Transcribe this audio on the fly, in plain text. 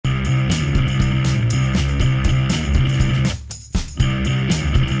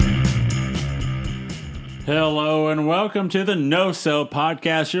Hello and welcome to the No Sell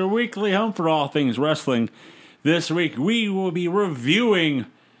Podcast, your weekly home for all things wrestling. This week we will be reviewing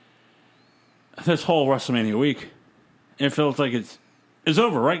this whole WrestleMania week. It feels like it's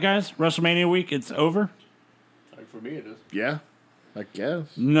over, right, guys? WrestleMania week, it's over? Like for me, it is. Yeah, I guess.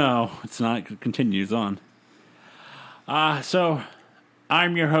 No, it's not. It continues on. So,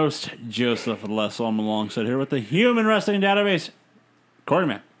 I'm your host, Joseph Lessel. I'm alongside here with the Human Wrestling Database, Corey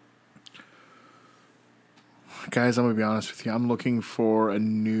Man. Guys, I'm going to be honest with you. I'm looking for a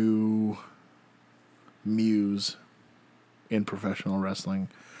new muse in professional wrestling.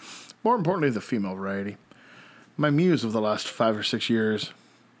 More importantly, the female variety. My muse of the last 5 or 6 years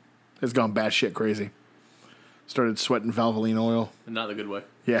has gone batshit crazy. Started sweating Valvoline oil. Not in a good way.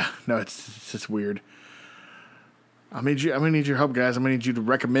 Yeah, no, it's just weird. I'm gonna need your help, guys. I'm gonna need you to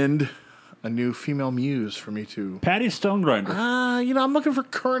recommend a new female muse for me to. Patty Stonegrinder. I'm looking for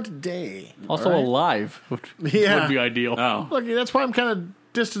current day. Also all right? alive would be ideal. Oh. Look, that's why I'm kind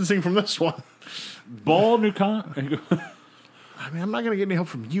of distancing from this one. Ball Newcon. I mean, I'm not gonna get any help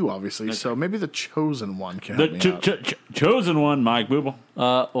from you, obviously. So maybe the chosen one can help me out. Chosen one, Mike Booble.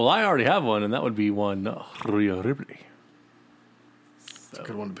 Well, I already have one, and that would be one Rhea Ripley. That's a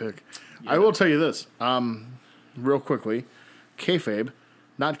good one to pick. Yeah. I will tell you this, real quickly, kayfabe.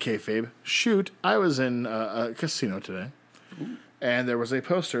 Not kayfabe. Shoot, I was in a casino today, and there was a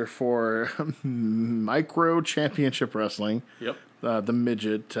poster for Micro Championship Wrestling. Yep. The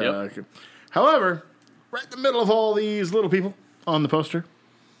midget. However, right in the middle of all these little people on the poster,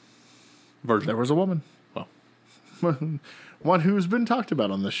 there was a woman. Well. One who's been talked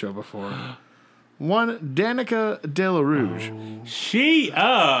about on this show before. One Danica De La Rouge. She,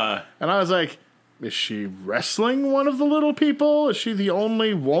 And I was like, is she wrestling one of the little people? Is she the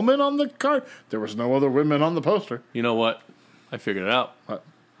only woman on the card? There was no other women on the poster. You know what? I figured it out. What?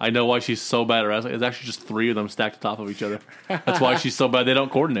 I know why she's so bad at wrestling. It's actually just 3 of them stacked on top of each other. That's why she's so bad. They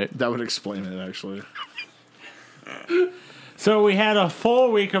don't coordinate. That would explain it, actually. So we had a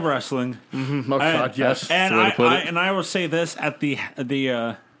full week of wrestling. Mm-hmm. Oh, God, yes. And I will say this at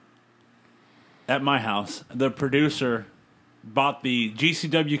at my house, the producer bought the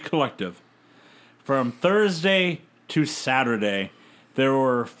GCW Collective. From Thursday to Saturday, there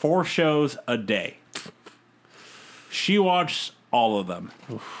were 4 shows a day. She watched all of them.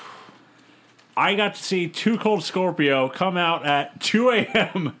 I got to see Too Cold Scorpio come out at 2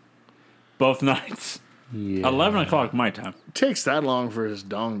 a.m. both nights. Yeah. 11 o'clock my time. It takes that long for his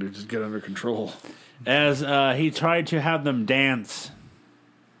dong to just get under control. As he tried to have them dance.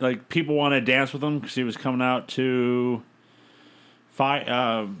 Like, people wanted to dance with him because he was coming out to fight.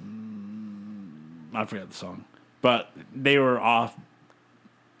 I forget the song. But they were off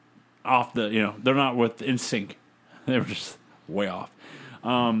the, they're not with In Sync. They were just way off.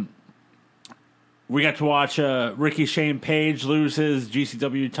 We got to watch Ricky Shane Page lose his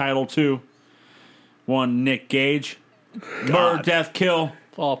GCW title to one Nick Gage. Murder, death, kill.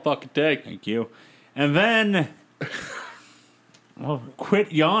 All fucking take. Thank you. And then,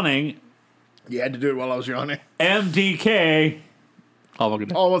 quit yawning. You had to do it while I was yawning. MDK. All fucking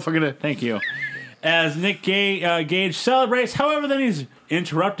take. Oh, what fucking day. Thank you. As Nick Gage celebrates, however, then he's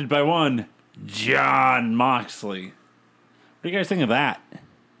interrupted by one Jon Moxley. What do you guys think of that?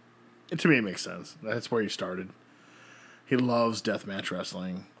 To me, it makes sense. That's where he started. He loves deathmatch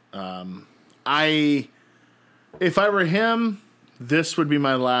wrestling. If I were him, this would be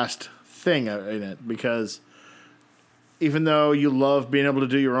my last thing in it, because even though you love being able to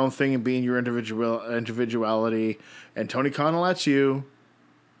do your own thing and being your individuality, and Tony Khan lets you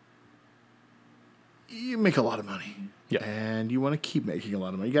make a lot of money. Yep. And you want to keep making a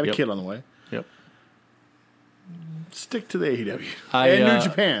lot of money. You got a kid on the way. Yep. Stick to the AEW and New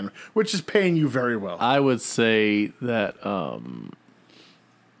Japan, which is paying you very well. I would say that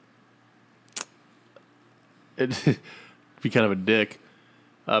it'd be kind of a dick.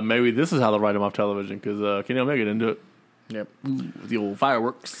 Maybe this is how they'll write him off television, because Kenny Omega didn't do it. Yep. With the old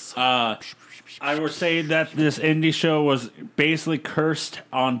fireworks. I would say that this indie show was basically cursed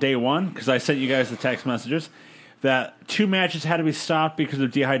on day one, because I sent you guys the text messages that 2 matches had to be stopped because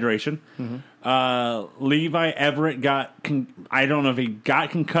of dehydration. Mm-hmm. Levi Everett I don't know if he got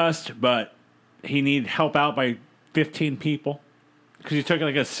concussed, but he needed help out by 15 people because he took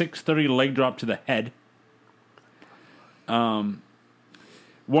like a 630 leg drop to the head. One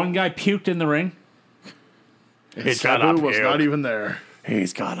guy puked in the ring. And Sabu was not even there.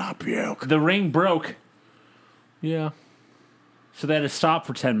 He's gonna puke. The ring broke. Yeah. So they had to stop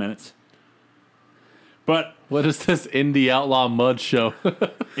for 10 minutes. But what is this indie outlaw mud show?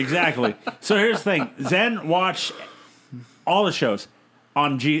 Exactly. So here's the thing. Zen watched all the shows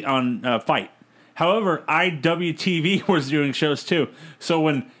on Fight. However, IWTV was doing shows too. So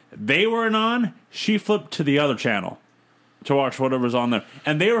when they weren't on, she flipped to the other channel to watch whatever's on there.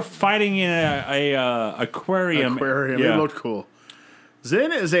 And they were fighting in a aquarium. It looked cool.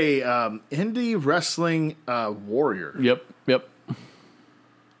 Zen is a indie wrestling warrior. Yep.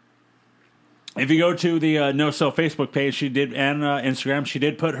 If you go to the No Sell Facebook page, she did, and Instagram, she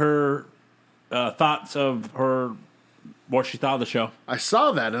did put her thoughts of what she thought of the show. I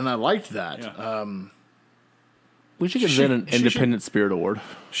saw that and I liked that. Yeah. We should give Zen an Independent Spirit Award.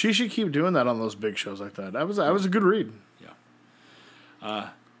 She should keep doing that on those big shows like that. That was a good read. Yeah.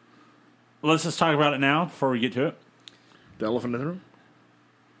 Let's just talk about it now before we get to it. The elephant in the room.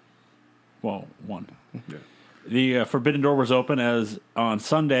 Well, one. Yeah. The Forbidden Door was open as on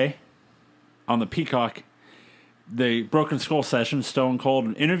Sunday on the Peacock. The Broken Skull session, Stone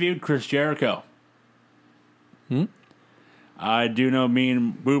Cold interviewed Chris Jericho. I do know me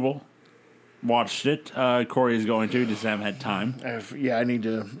and Booble watched it. Corey is going to, just haven't had time.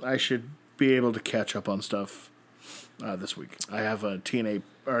 I should be able to catch up on stuff this week. I have a TNA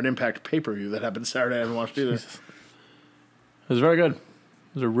or an Impact pay-per-view that happened Saturday. I haven't watched either. It was very good.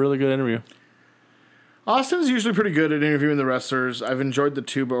 It was a really good interview. Austin's usually pretty good at interviewing the wrestlers. I've enjoyed the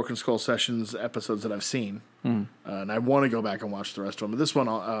 2 Broken Skull Sessions episodes that I've seen. And I want to go back and watch the rest of them. But this one,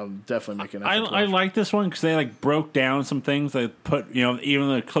 I'll definitely make an effort to watch. I like this one because they broke down some things. They put,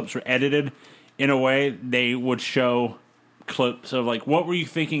 even the clips were edited in a way, they would show clips of what were you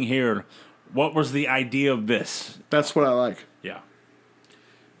thinking here? What was the idea of this? That's what I like. Yeah.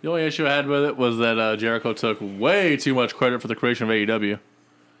 The only issue I had with it was that Jericho took way too much credit for the creation of AEW.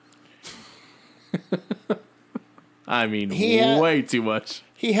 I mean, way too much.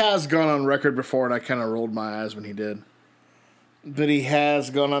 He has gone on record before, and I kind of rolled my eyes when he did. But he has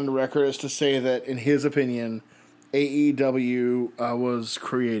gone on the record as to say that, in his opinion, AEW was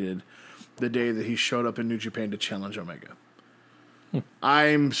created the day that he showed up in New Japan to challenge Omega.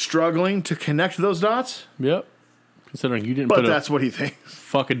 I'm struggling to connect those dots. Yep. Considering you didn't but put that's what he thinks.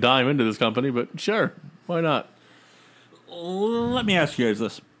 Fucking dime into this company, but sure, why not? Let me ask you guys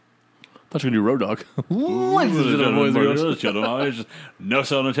this. I thought you could do Road Dogg. Ladies and gentlemen, boys and girls. It's just No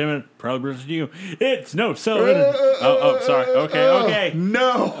Cell Entertainment, proudly brings to you. It's No Cell Entertainment. Sorry. Okay.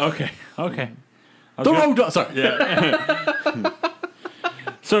 No. Okay. The Road Dogg. Sorry. Yeah.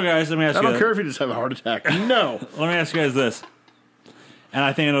 So, guys, let me ask you. I don't care if you just have a heart attack. No. Let me ask you guys this. And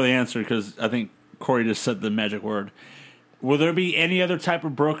I think I know the answer because I think Corey just said the magic word. Will there be any other type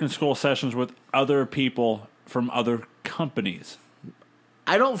of Broken Skull sessions with other people from other companies?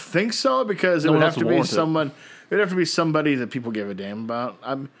 I don't think so because it would have to be someone. It would have to be somebody that people give a damn about.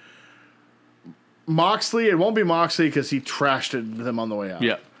 Moxley. It won't be Moxley because he trashed them on the way out.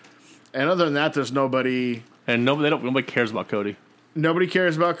 Yeah. And other than that, there's nobody. And nobody cares about Cody. Nobody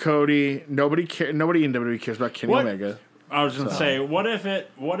cares about Cody. Nobody in WWE cares about Kenny Omega. I was gonna say, what if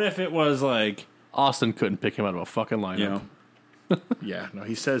it was like Austin couldn't pick him out of a fucking lineup. Yeah, no,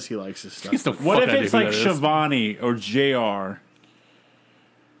 he says he likes his stuff. He's the what fuck if idea it's who like that is. Shivani or JR?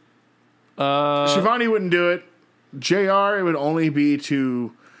 Shivani wouldn't do it. JR, it would only be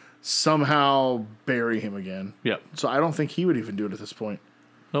to somehow bury him again. Yep. So I don't think he would even do it at this point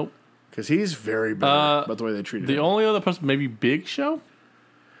Nope. because he's very bitter about the way they treated The him. only other person, maybe Big Show?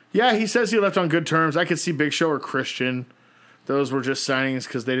 Yeah, he says he left on good terms. I could see Big Show or Christian. Those were just signings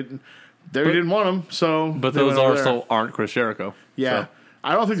because they didn't want him. So, But they those went over also aren't Chris Jericho. yeah. So.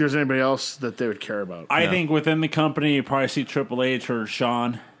 I don't think there's anybody else that they would care about. I think within the company you probably see Triple H or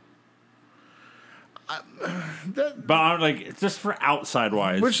Shawn. But I'm like, just for outside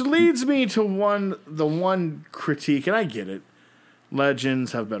wise, Which leads me to the one critique, and I get it.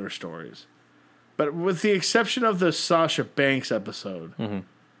 Legends have better stories. But with the exception of the Sasha Banks episode,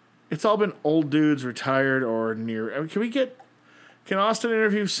 it's all been old dudes retired or near. I mean, can Austin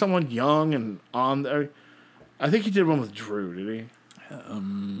interview someone young and on there? I think he did one with Drew, did he?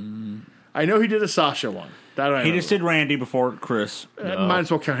 I know he did a Sasha one. he just did Randy before Chris. Might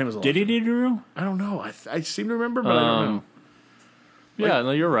as well count him as a Did he do Drew? I don't know. I seem to remember, but I don't know. Yeah,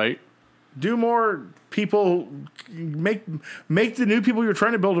 no, you're right. Do more people. Make the new people you're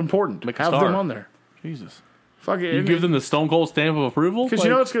trying to build important. Make a Have star. them on there. Jesus. Fuck it. You give them the Stone Cold stamp of approval? Because you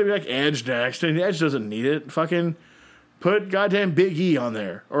know it's going to be like Edge next, and Edge doesn't need it. Fucking put goddamn Big E on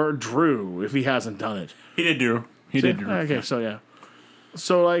there. Or Drew, if he hasn't done it. He did Drew. He did Drew. Okay, so yeah.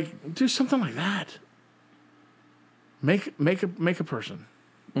 So, like, do something like that. Make a person.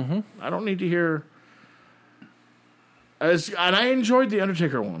 I don't need to hear... and I enjoyed the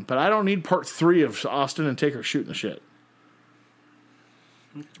Undertaker one, but I don't need part 3 of Austin and Taker shooting the shit.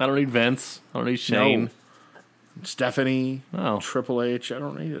 I don't need Vince. I don't need Shane. No. Stephanie, No. Triple H. I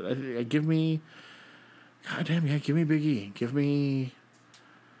don't need it. Give me God damn, yeah, give me Big E. Give me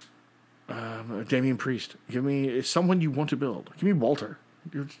Damian Priest. Give me someone you want to build. Give me Walter.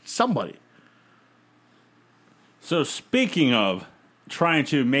 Somebody. So speaking of trying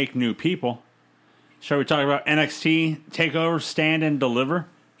to make new people, shall we talk about NXT TakeOver Stand and Deliver?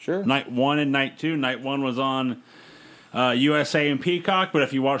 Sure. Night 1 and Night 2. Night 1 was on USA and Peacock, but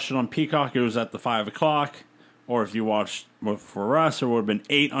if you watched it on Peacock, it was at the 5 o'clock. Or if you watched for us, it would have been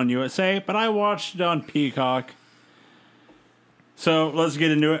 8 on USA, but I watched it on Peacock. So let's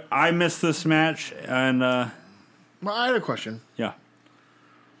get into it. I missed this match, and Well, I had a question. yeah.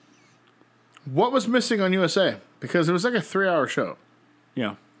 What was missing on USA? Because it was like a 3-hour show.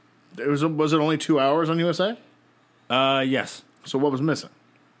 Yeah. Was it only 2 hours on USA? Yes. So what was missing?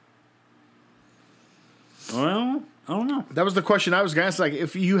 Well, I don't know. That was the question I was going to ask. Like,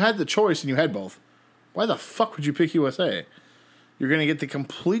 if you had the choice and you had both, why the fuck would you pick USA? You're going to get the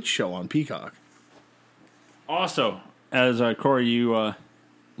complete show on Peacock. Also, as Corey, you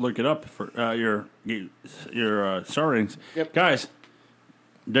look it up for your star ratings. Yep. Guys,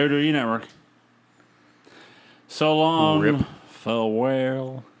 WWE Network. So long, Rip.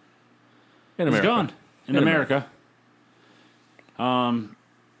 farewell. In It's America. gone in America.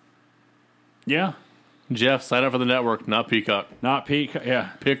 Yeah, Jeff, sign up for the network, not Peacock. not peak. Yeah,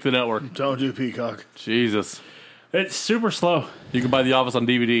 Pick the network. Don't do Peacock. Jesus. it's super slow. You can buy The Office on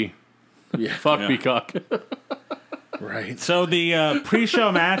DVD. Yeah. Fuck Yeah. Peacock. Right. So the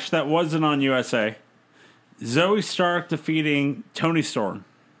pre-show match that wasn't on USA, Zoe Stark defeating Tony Storm.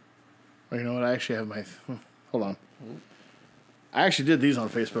 Well, you know what? I actually have my... Hold on. I actually did these on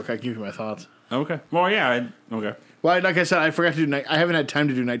Facebook. I can give you my thoughts. Okay. Well, yeah. Okay. Well, like I said, I forgot to do night... I haven't had time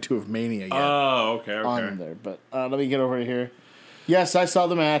to do night 2 of Mania yet Oh, okay. on Okay. there. But let me get over here. Yes, I saw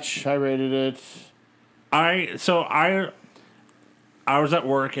the match. I rated it. I was at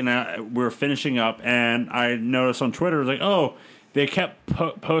work and we were finishing up, and I noticed on Twitter, it was like, oh, they kept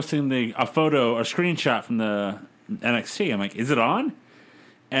posting a photo, a screenshot from the NXT. I'm like, is it on?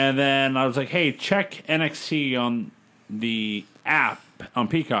 And then I was like, hey, check NXT on the app on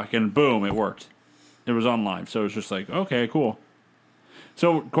Peacock, and boom, it worked. It was on live, so it was just like, okay, cool.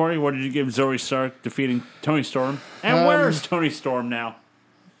 So, Corey, what did you give Zoe Stark defeating Tony Storm? And where's Tony Storm now?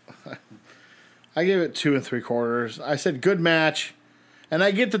 I gave it 2 3/4. I said good match. And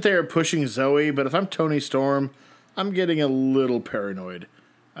I get that they are pushing Zoe, but if I'm Tony Storm, I'm getting a little paranoid.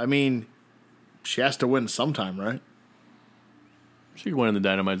 I mean, she has to win sometime, right? She could win in the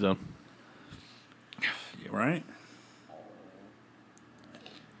Dynamite Zone. Right?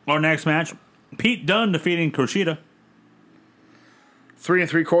 Our next match, Pete Dunne defeating Kushida. 3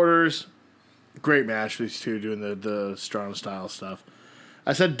 3/4. Great match, these two doing the strong style stuff.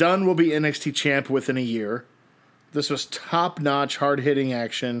 I said Dunn will be NXT champ within a year. This was top-notch, hard-hitting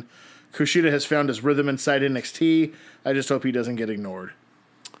action. Kushida has found his rhythm inside NXT. I just hope he doesn't get ignored.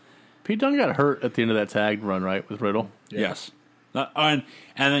 Pete Dunne got hurt at the end of that tag run, right, with Riddle? Yes. And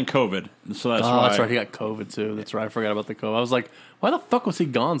then COVID. So that's Oh, why. that's right. He got COVID, too. That's right. I forgot about the COVID. I was like, why the fuck was he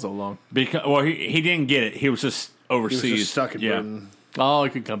gone so long? Because, well, he didn't get it. He was just He overseas. was just stuck in yeah. Britain. Oh, he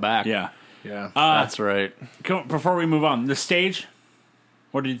could come back. Yeah. Yeah. That's right. Before we move on, the stage,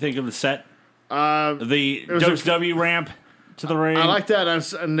 what did you think of the set? The was WCW ramp to the ring. I like that.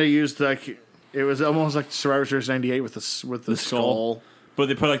 And they used it was almost like Survivor Series '98 with the skull. But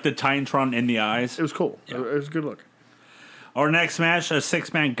they put like the Titantron in the eyes. It was cool. It was a good look. Our next match, a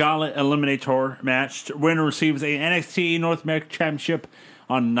 6-man gauntlet eliminator match. Winner receives a NXT North American Championship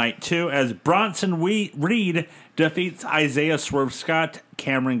on night 2 as Bronson Reed defeats Isaiah Swerve Scott,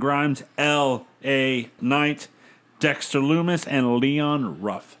 Cameron Grimes, L.A. Knight, Dexter Loomis, and Leon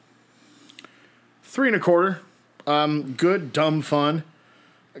Ruff. 3 1/4. Good, dumb fun.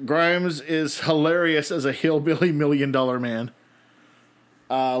 Grimes is hilarious as a hillbilly $1 million man.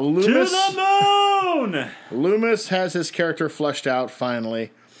 Loomis has his character fleshed out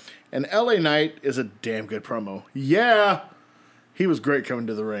finally. And LA Knight is a damn good promo. Yeah. He was great coming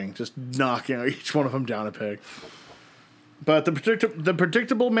to the ring, just knocking each one of them down a peg. But the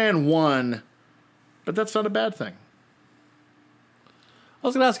predictable man won, but that's not a bad thing. I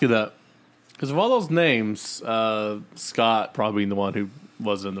was going to ask you that. Because of all those names, Scott probably being the one who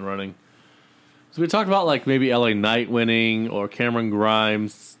was in the running. So we talked about like maybe LA Knight winning or Cameron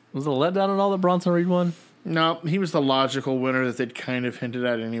Grimes. Was it a letdown at all that Bronson Reed won? No, he was the logical winner that they'd kind of hinted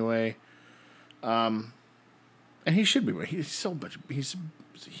at anyway. And he should be. He's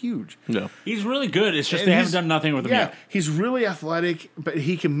huge. No. He's really good. It's just And they haven't he's- he's done nothing with him Yeah, yet. he's really athletic, but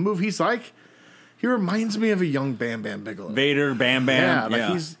he can move. He reminds me of a young Bam Bam Bigelow. Vader, Bam Bam.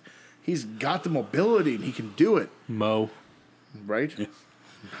 Yeah, he's got the mobility and he can do it. Mo. Right?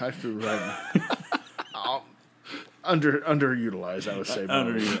 Right. underutilized, I would say.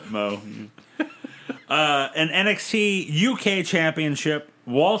 Mo. An NXT UK Championship,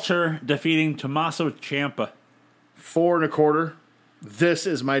 Walter defeating Tommaso Ciampa. 4 1/4. This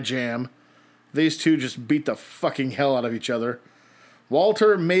is my jam. These two just beat the fucking hell out of each other.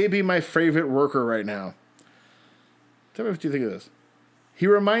 Walter may be my favorite worker right now. Tell me what you think of this. He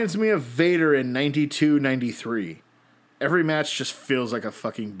reminds me of Vader in 92, 93. Every match just feels like a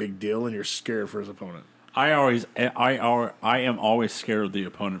fucking big deal, and you're scared for his opponent. I am always scared of the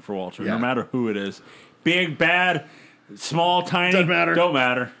opponent for Walter, Yeah. no matter who it is. Big, bad, small, tiny. Doesn't matter. Don't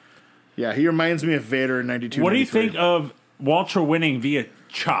matter. Yeah, he reminds me of Vader in 92, What do you 93. think of Walter winning via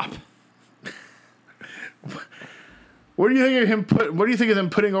chop? What do you think of him? What do you think of them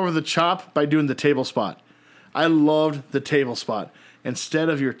putting over the chop by doing the table spot? I loved the table spot instead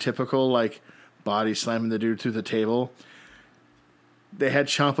of your typical like body slamming the dude through the table. They had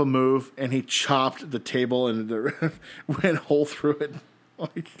Ciampa move, and he chopped the table and went whole through it.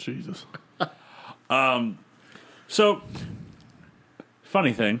 Like Jesus. So,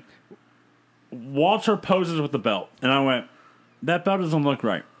 funny thing, Walter poses with the belt, and I went, that belt doesn't look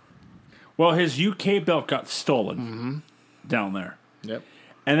right. Well, his UK belt got stolen down there. Yep.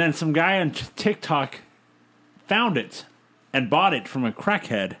 And then some guy on TikTok found it and bought it from a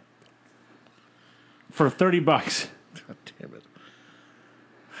crackhead for $30. God damn it.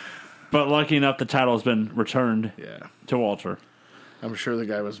 But lucky enough, the title has been returned Yeah. to Walter. I'm sure the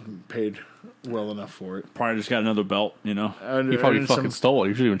guy was paid well enough for it. Probably just got another belt, you know. And, He probably and fucking stole it.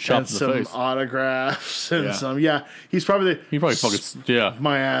 You should even and chopped in the some face. autographs and Yeah. some. Yeah, he's probably He probably fucking yeah.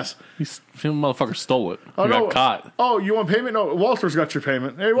 my ass. Him motherfucker stole it. Oh, He no. got caught. Oh, you want payment? No, Walter's got your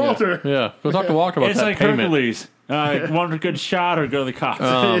payment. Hey, Walter. Yeah, go talk to Walker about It's that like payment. Hercules. Want a good shot or go to the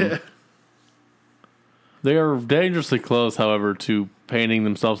cops? They are dangerously close, however, to painting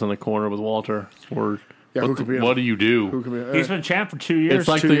themselves in the corner with Walter. Or Yeah, who what, could beat him? what do you do? Who can be, He's been champ for 2 years. It's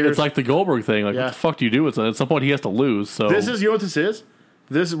like 2 years. it's like the Goldberg thing. Like, Yeah. what the fuck do you do? At some point, he has to lose. So This is, you know what this is?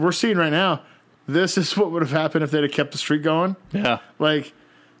 This we're seeing right now. This is what would have happened if they'd have kept the streak going. yeah. Like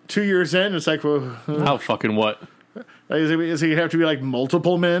 2 years in, it's like, well, How fucking what? is it have to be like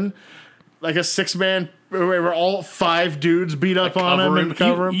multiple men, like a 6-man where all 5 dudes beat up on him and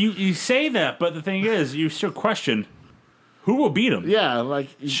cover him? You say that, but the thing is, you still question who will beat him. Yeah, like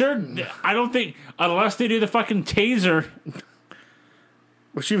Sure, I don't think unless they do the fucking taser.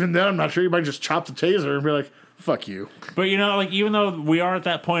 which even then I'm not sure. You might just chop the taser and be like, "Fuck you." But you know, like even though we are at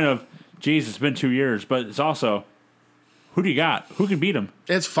that point of, geez, it's been 2 years, but it's also, who do you got? Who can beat him?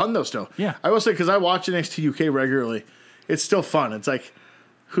 It's fun though. Still, Yeah. I will say because I watch NXT UK regularly, it's still fun. It's like,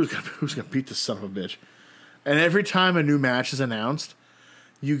 who's gonna beat this son of a bitch? And every time a new match is announced,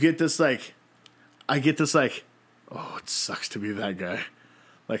 you get this like, I get this like, oh, it sucks to be that guy.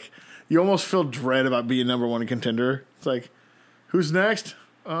 Like you almost feel dread about being number 1 contender. It's like, who's next?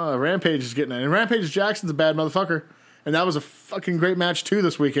 Rampage is getting it, and Rampage Jackson's a bad motherfucker, and that was a fucking great match too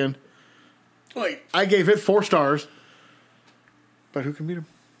this weekend. Like I gave it 4 stars, but who can beat him?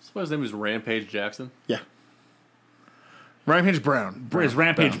 Somebody's name is Rampage Jackson. Yeah. Rampage Brown. Is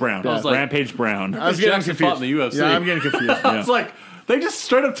Rampage Brown? I was like- Rampage Brown. I was getting Jackson confused. fought in the UFC. Yeah, I'm getting confused. I was like, they just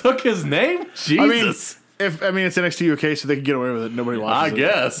straight up took his name? Jesus. I mean, it's NXT UK, so they can get away with it. Nobody I watches it.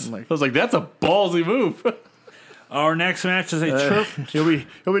 guess. Like, I was like, that's a ballsy move. Our next match is a he'll be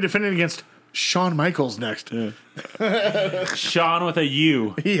defending against Shawn Michaels next. Sean with a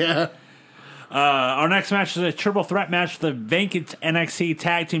U. Yeah. Our next match is a triple threat match for the vacant NXT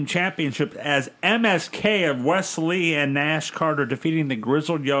Tag Team Championship as MSK of Wes Lee and Nash Carter defeating the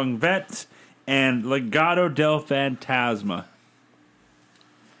Grizzled Young Vets and Legado del Fantasma.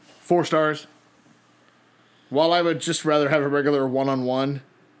 4 stars. While I would just rather have a regular one-on-one,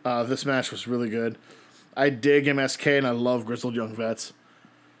 this match was really good. I dig MSK and I love Grizzled Young Vets.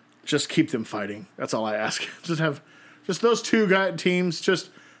 Just keep them fighting. That's all I ask. Just those 2 teams just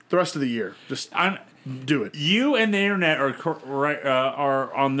the rest of the year. Just do it. You and the internet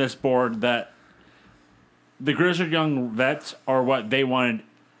are on this board that the Grizzled Young Vets are what they wanted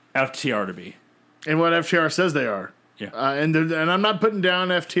FTR to be. And what FTR says they are. Yeah. And I'm not putting down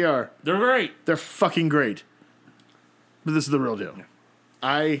FTR. They're great. They're fucking great. But this is the real deal.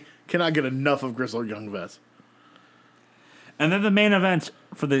 I cannot get enough of Grizzled Young Vets. And then the main event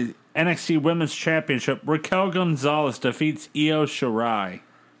for the NXT Women's Championship, Raquel Gonzalez defeats Io Shirai.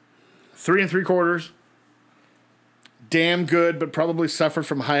 3 3/4. Damn good, but probably suffered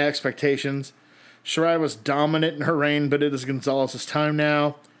from high expectations. Shirai was dominant in her reign, but it is Gonzalez's time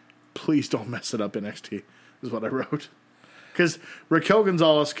now. Please don't mess it up, NXT, is what I wrote. Because Raquel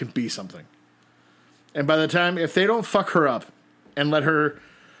Gonzalez can be something. And by the time, if they don't fuck her up and let her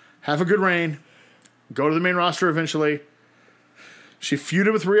have a good reign, go to the main roster eventually. She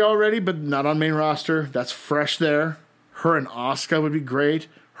feuded with Rhea already, but not on main roster. That's fresh there. Her and Asuka would be great.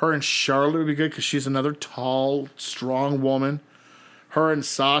 Her and Charlotte would be good because she's another tall, strong woman. Her and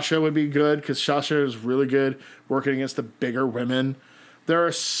Sasha would be good because Sasha is really good working against the bigger women. There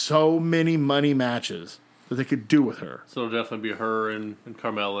are so many money matches that they could do with her. So it'll definitely be her and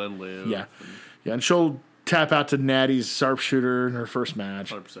Carmella and Liv. Yeah. Yeah, and she'll tap out to Natty's sharpshooter in her first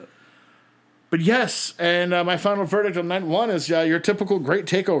match. 100%. But yes, and my final verdict on night one is your typical great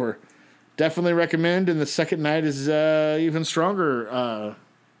takeover. Definitely recommend, and the second night is even stronger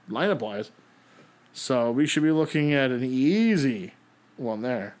lineup-wise. So we should be looking at an easy one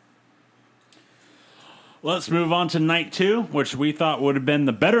there. Let's move on to night 2, which we thought would have been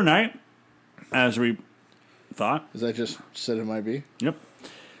the better night, as we thought. As I just said it might be. Yep.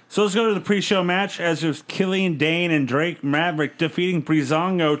 So let's go to the pre-show match, as it was Killian Dane and Drake Maverick defeating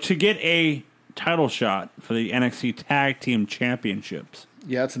Breezango to get a title shot for the NXT Tag Team Championships.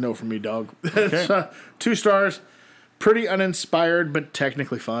 Yeah, it's a no for me, dog. Okay. It's, 2 stars. Pretty uninspired, but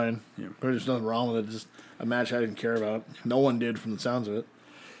technically fine. Yeah. There's nothing wrong with it. Just a match I didn't care about. No one did from the sounds of it.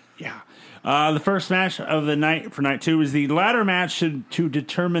 Yeah. The first match of the night for night 2 was the ladder match to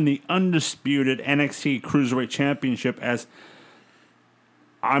determine the undisputed NXT Cruiserweight Championship, as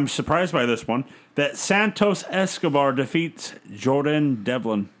I'm surprised by this one, that Santos Escobar defeats Jordan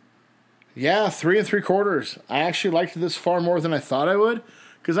Devlin. Yeah, 3 3/4. I actually liked this far more than I thought I would,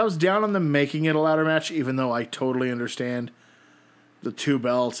 because I was down on them making it a ladder match, even though I totally understand the 2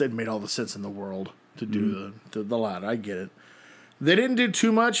 belts. It made all the sense in the world to do the ladder. I get it. They didn't do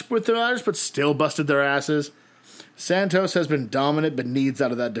too much with the ladders, but still busted their asses. Santos has been dominant, but needs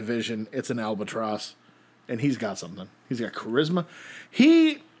out of that division. It's an albatross, and he's got something. He's got charisma.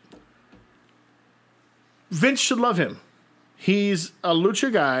 Vince should love him. He's a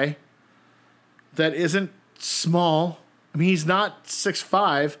lucha guy that isn't small. I mean, he's not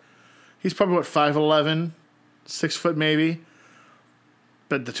 6'5". He's probably, 5'11", 6 foot maybe.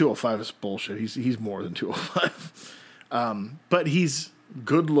 But the 205 is bullshit. He's more than 205. But he's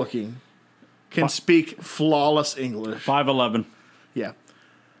good looking, can speak flawless English. 5'11". Yeah.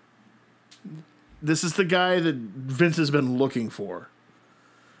 This is the guy that Vince has been looking for.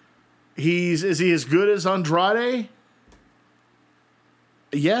 Is he as good as Andrade?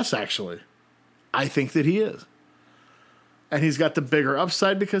 Yes, actually. I think that he is. And he's got the bigger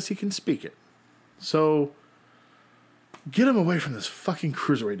upside because he can speak it. So get him away from this fucking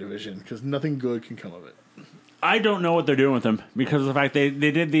cruiserweight division, because nothing good can come of it. I don't know what they're doing with him, because of the fact they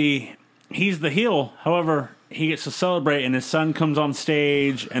did he's the heel. However, he gets to celebrate, and his son comes on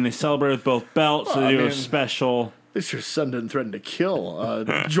stage, and they celebrate with both belts. So they do a special. At least your son didn't threaten to kill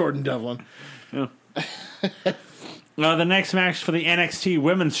Jordan Devlin. Yeah. The next match for the NXT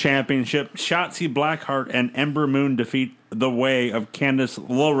Women's Championship, Shotzi Blackheart and Ember Moon defeat The Way of Candice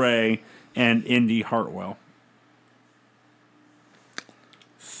LeRae and Indy Hartwell.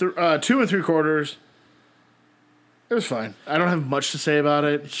 2 3/4. It was fine. I don't have much to say about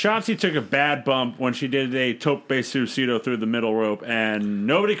it. Shotzi took a bad bump when she did a tope suicido through the middle rope, and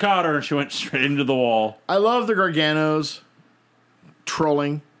nobody caught her, and she went straight into the wall. I love the Garganos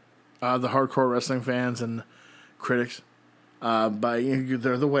trolling the hardcore wrestling fans and critics. They're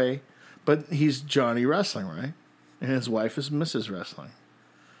the way. But he's Johnny Wrestling, right? And his wife is Mrs. Wrestling.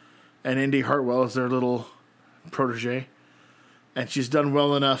 And Indy Hartwell is their little protege. And she's done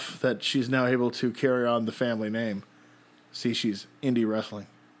well enough that she's now able to carry on the family name. See, she's Indie Wrestling.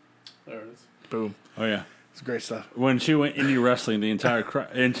 There it is. Boom. Oh, yeah. It's great stuff. When she went indie wrestling, the entire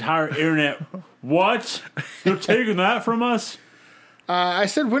internet, what? You're taking that from us? I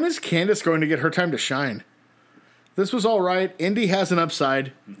said, when is Candice going to get her time to shine? This was all right. Indy has an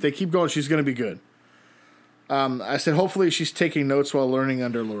upside. If they keep going, she's going to be good. I said, hopefully she's taking notes while learning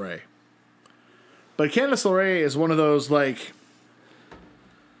under LeRae. But Candice LeRae is one of those,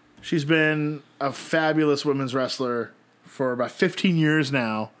 she's been a fabulous women's wrestler for about 15 years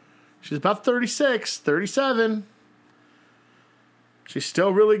now. She's about 36, 37. She's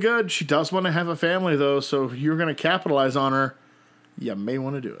still really good. She does want to have a family, though, so if you're going to capitalize on her, you may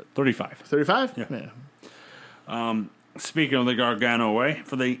want to do it. 35. 35? Yeah. Speaking of the Gargano way,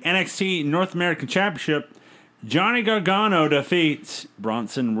 for the NXT North American Championship, Johnny Gargano defeats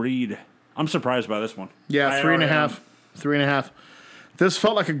Bronson Reed. I'm surprised by this one. Yeah, 3.5. 3.5. This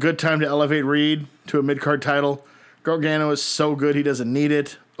felt like a good time to elevate Reed to a mid-card title. Gargano is so good he doesn't need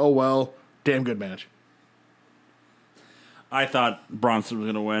it. Oh, well. Damn good match. I thought Bronson was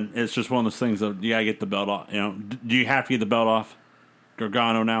going to win. It's just one of those things that you got to get the belt off. Do you have to get the belt off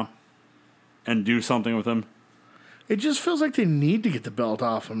Gargano now and do something with him? It just feels like they need to get the belt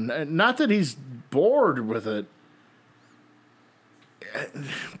off him. Not that he's bored with it.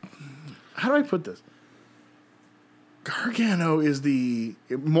 How do I put this? Gargano is the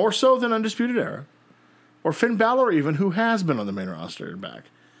more so than Undisputed Era, or Finn Balor even, who has been on the main roster and back.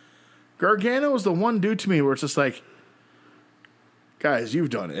 Gargano is the one dude to me where it's just like, guys, you've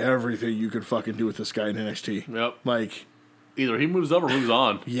done everything you could fucking do with this guy in NXT. Yep. Like, Either he moves up or moves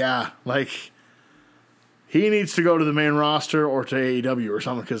on. yeah, like he needs to go to the main roster or to AEW or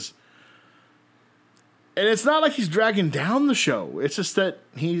something because. And it's not like he's dragging down the show. It's just that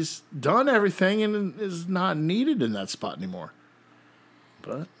he's done everything and is not needed in that spot anymore.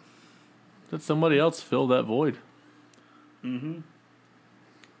 But Let somebody else fill that void.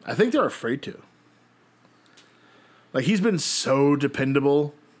 I think they're afraid to. Like, he's been so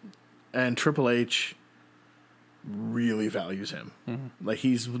dependable, and Triple H really values him. Like,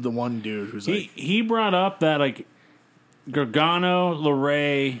 he's the one dude who's like... He brought up that, like, Gargano,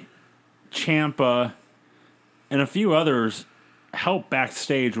 LeRae, Ciampa, and a few others help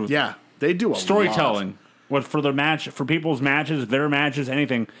backstage with Yeah, they do a storytelling. For their match, for people's matches, their matches,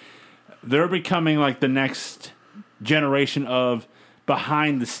 anything. They're becoming, like, the next generation of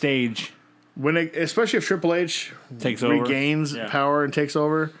behind the stage Especially if Triple H takes over, regains power and takes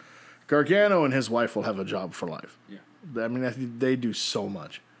over, Gargano and his wife will have a job for life. Yeah. I mean, they do so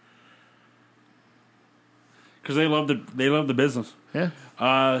much. because they love the business. Yeah.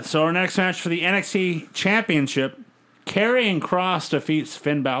 So our next match for the NXT Championship, Karrion Kross defeats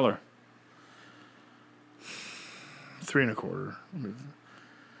Finn Balor. 3 1/4.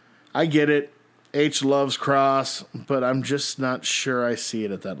 I get it. H loves Cross, but I'm just not sure I see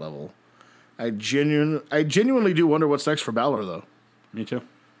it at that level. I genuinely do wonder what's next for Balor, though. Me too.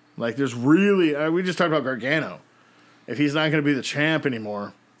 Like, there's really... we just talked about Gargano. If he's not going to be the champ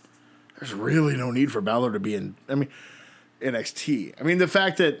anymore, there's really no need for Balor to be in... NXT. I mean, the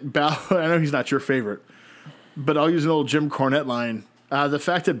fact that Balor... I know he's not your favorite, but I'll use an old Jim Cornette line. The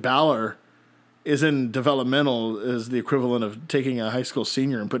fact that Balor is in developmental is the equivalent of taking a high school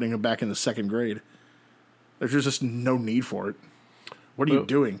senior and putting him back in the 2nd grade. There's just no need for it. What are you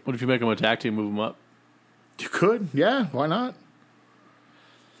doing? What if you make him a tag team, move him up? You could. Yeah, why not?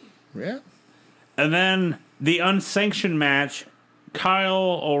 Yeah. And then the unsanctioned match,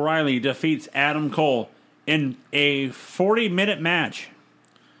 Kyle O'Reilly defeats Adam Cole in a 40-minute match.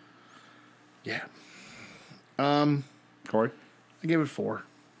 Yeah. Corey? I gave it 4.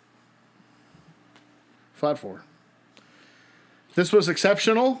 Flat 4. This was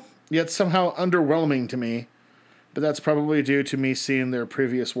exceptional, yet somehow underwhelming to me, but that's probably due to me seeing their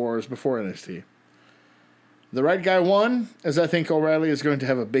previous wars before NXT. The right guy won, as I think O'Reilly is going to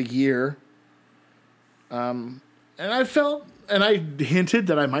have a big year. And I hinted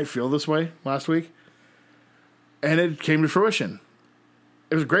that I might feel this way last week, and it came to fruition.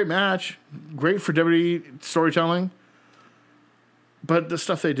 It was a great match, great for WWE storytelling, but the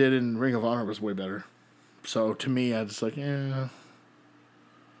stuff they did in Ring of Honor was way better. So to me, I was like, yeah.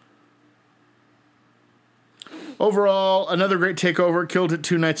 Overall, another great takeover. Killed it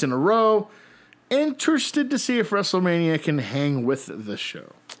 2 nights in a row. Interested to see if WrestleMania can hang with the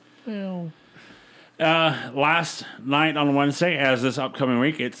show. Last night on Wednesday, as this upcoming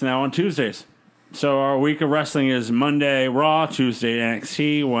week, it's now on Tuesdays. So our week of wrestling is Monday Raw, Tuesday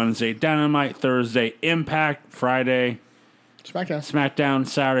NXT, Wednesday Dynamite, Thursday Impact, Friday SmackDown,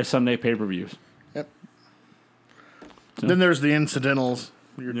 Saturday, Sunday pay-per-views. Yep. So. Then there's the incidentals.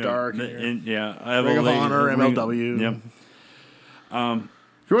 Your dark. I have Ring of Honor, MLW. Yep.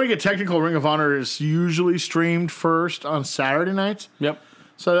 If you want to get technical, Ring of Honor is usually streamed first on Saturday nights. Yep.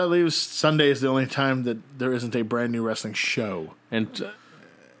 So that leaves Sunday is the only time that there isn't a brand new wrestling show. And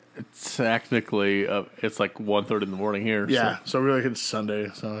technically, it's like 1:30 in the morning here. Yeah, so really it's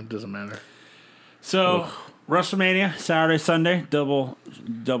Sunday, so it doesn't matter. So WrestleMania, Saturday, Sunday, double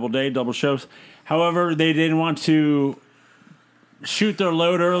day, double shows. However, they didn't want to shoot their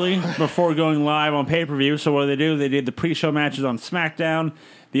load early before going live on pay-per-view. So what did they do? They did the pre-show matches on SmackDown.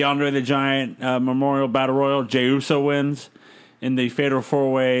 The Andre the Giant Memorial Battle Royal. Jey Uso wins. In the Fatal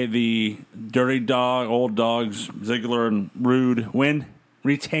 4-Way, the Dirty Dog, Old Dogs, Ziggler and Rude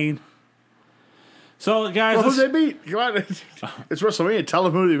retain. So, guys... who they beat? Come on. It's WrestleMania. Tell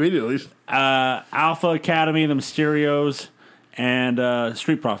them who they beat at least. Alpha Academy, the Mysterios, and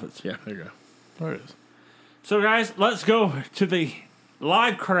Street Profits. Yeah, there you go. There it is. So, guys, let's go to the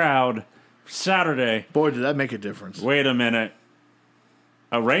live crowd Saturday. Boy, did that make a difference. Wait a minute.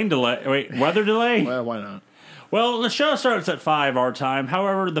 A rain delay? Wait, weather delay? Well, why not? Well, the show starts at 5 our time.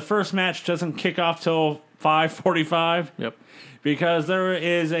 However, the first match doesn't kick off till 5:45. Yep. Because there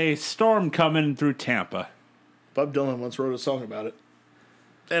is a storm coming through Tampa. Bob Dylan once wrote a song about it.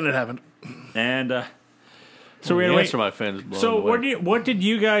 And it happened. And so we The had to answer wait. my fan is blown So away. what did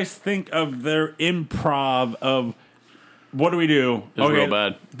you guys think of their improv of what do we do? It was real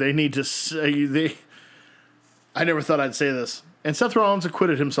bad. They need to say I never thought I'd say this, and Seth Rollins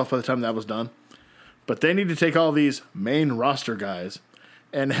acquitted himself by the time that was done. But they need to take all these main roster guys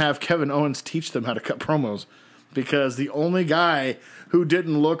and have Kevin Owens teach them how to cut promos, because the only guy who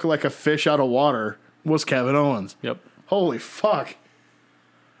didn't look like a fish out of water was Kevin Owens. Yep. Holy fuck!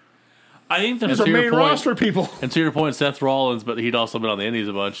 I think These there's are to your main point- roster people. And to your point, Seth Rollins, but he'd also been on the Indies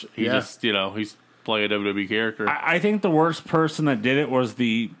a bunch. He Yeah. just, he's playing a WWE character. I think the worst person that did it was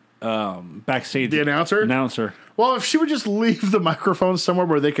the backstage The announcer? Announcer, Well, if she would just leave the microphone somewhere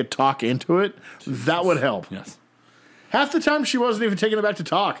where they could talk into it, that would help. yes. Half the time, she wasn't even taking it back to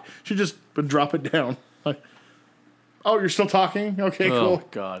talk. She just would drop it down. Like, oh, you're still talking? Okay, Oh, cool.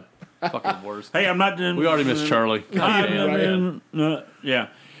 God. Fucking worst. Hey, I'm not doing. We already missed Charlie. God damn. Yeah.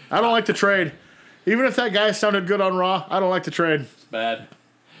 I don't like the trade. Even if that guy sounded good on Raw, I don't like the trade. Bad.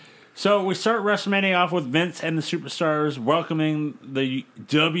 So we start WrestleMania off with Vince and the Superstars welcoming the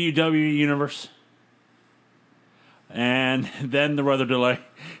WWE Universe, and then the weather delay.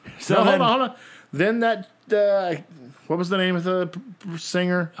 So No, then, hold on. Then that, what was the name of the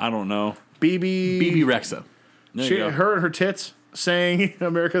singer? I don't know. BB. BB Rexa. There you go. Her and her tits saying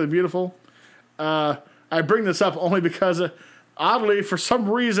America the Beautiful. I bring this up only because, oddly, for some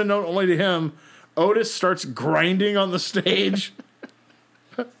reason, known only to him, Otis starts grinding on the stage.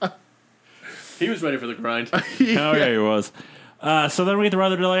 He was ready for the grind. Oh yeah, he was. So then we get the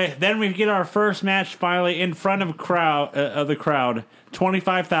weather delay. Then we get our first match finally in front of the crowd,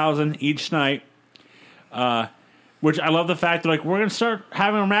 25,000 each night. Which I love the fact that like we're gonna start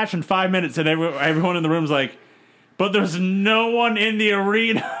having a match in 5 minutes, and everyone in the room's like, but there's no one in the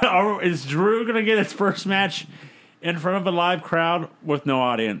arena. Is Drew gonna get his first match in front of a live crowd with no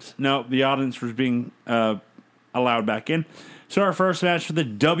audience? No, the audience was being allowed back in. So our first match for the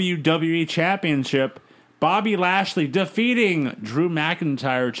WWE Championship, Bobby Lashley defeating Drew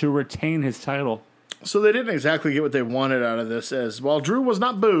McIntyre to retain his title. So they didn't exactly get what they wanted out of this, as while Drew was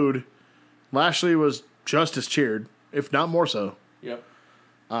not booed, Lashley was just as cheered, if not more so. Yep.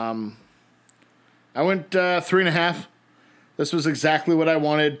 I went 3.5. This was exactly what I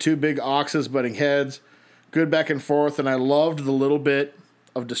wanted. Two big oxes butting heads, good back and forth, and I loved the little bit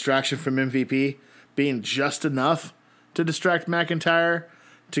of distraction from MVP being just enough to distract McIntyre,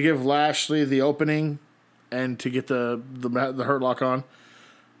 to give Lashley the opening, and to get the Hurt Lock on.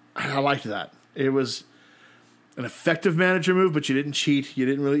 I liked that. It was an effective manager move, but you didn't cheat. You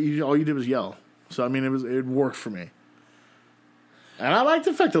didn't really. All you did was yell. So I mean, it worked for me. And I like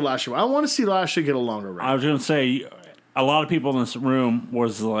the fact that Lashley. I want to see Lashley get a longer run. I was going to say, a lot of people in this room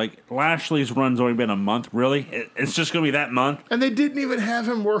was like, Lashley's run's only been a month. Really? It's just going to be that month? And they didn't even have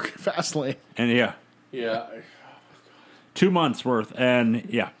him work Fastlane. And yeah, Yeah. 2 months worth. And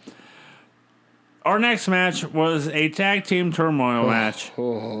yeah. Our next match was a tag team turmoil match.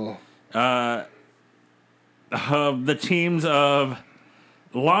 Of the teams of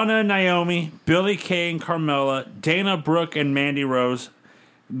Lana, Naomi, Billie Kay and Carmella, Dana Brooke and Mandy Rose,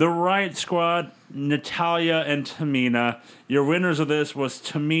 the Riot Squad, Natalya and Tamina. Your winners of this was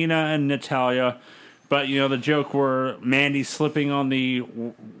Tamina and Natalya, but you know the joke were Mandy slipping on the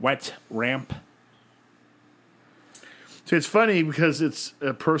wet ramp. See, it's funny because it's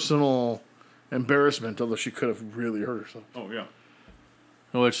a personal embarrassment, although she could have really hurt herself. Oh yeah.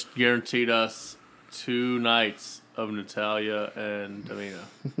 Which guaranteed us 2 nights of Natalya and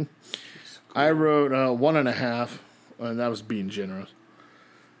Tamina. I wrote 1.5, and that was being generous.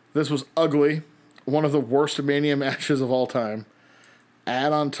 This was ugly. One of the worst Mania matches of all time.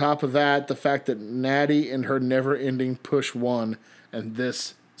 Add on top of that the fact that Natty and her never-ending push won, and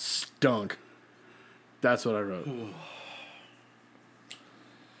this stunk. That's what I wrote.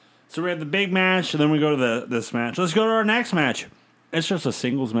 So we had the big match, and then we go to this match. Let's go to our next match. It's just a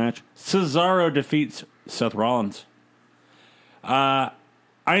singles match. Cesaro defeats Seth Rollins. I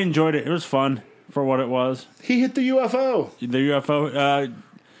enjoyed it. It was fun for what it was. He hit the UFO. The UFO.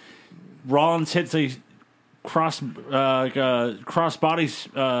 Rollins hits a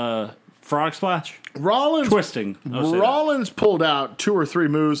crossbody frog splash. Rollins Twisting. I'll say that. Rollins pulled out 2 or 3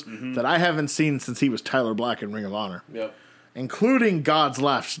 moves that I haven't seen since he was Tyler Black in Ring of Honor, Yep. including God's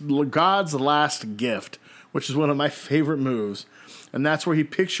Last Gift, which is one of my favorite moves. And that's where he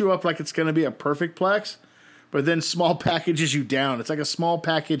picks you up like it's going to be a perfect plex, but then small packages you down. It's like a small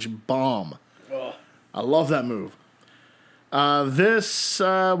package bomb. I love that move. This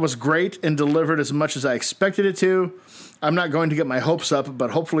was great and delivered as much as I expected it to. I'm not going to get my hopes up,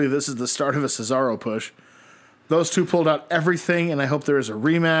 but hopefully this is the start of a Cesaro push. Those two pulled out everything, and I hope there is a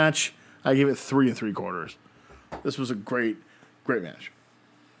rematch. I give it 3 3/4. This was a great match.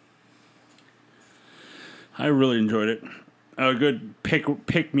 I really enjoyed it. A good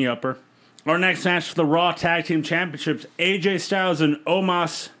pick me upper. Our next match for the Raw Tag Team Championships: AJ Styles and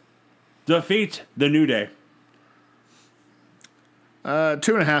Omos defeat the New Day.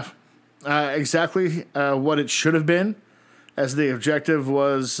 2.5. Exactly what it should have been, as the objective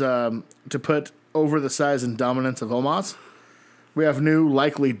was to put over the size and dominance of Omos. We have new,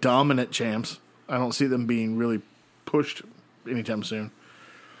 likely dominant champs. I don't see them being really pushed anytime soon.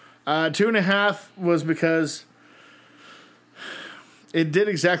 2.5 was because it did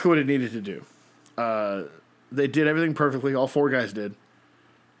exactly what it needed to do. They did everything perfectly. All 4 guys did.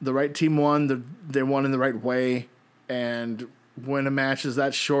 The right team won. They won in the right way. And when a match is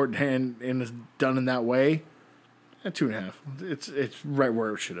that short and is done in that way, 2.5. It's right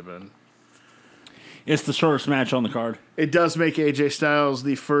where it should have been. It's the shortest match on the card. It does make AJ Styles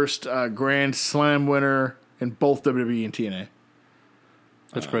the first Grand Slam winner in both WWE and TNA.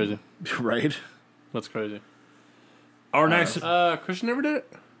 That's crazy. Right? That's crazy. Our next, Christian never did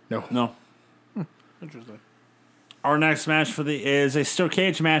it? no. Interesting. Our next match is a steel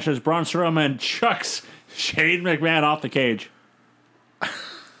cage match as Braun Strowman chucks Shane McMahon off the cage.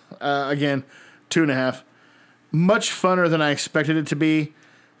 Again, 2.5. Much funner than I expected it to be.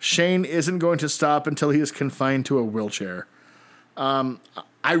 Shane isn't going to stop until he is confined to a wheelchair.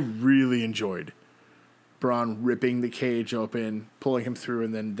 I really enjoyed Braun ripping the cage open, pulling him through,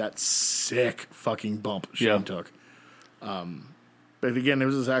 and then that sick fucking bump Shane took. But again, it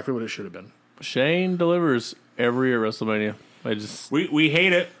was exactly what it should have been. Shane delivers every year at WrestleMania. We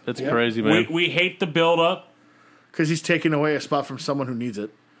hate it. It's crazy, man. We hate the build up. Because he's taking away a spot from someone who needs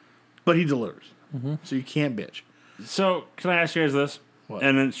it. But he delivers. Mm-hmm. So you can't bitch. So, can I ask you guys this? What?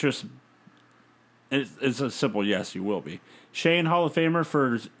 And it's a simple yes, you will be. Shane Hall of Famer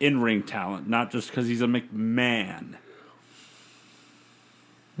for his in-ring talent, not just because he's a McMahon.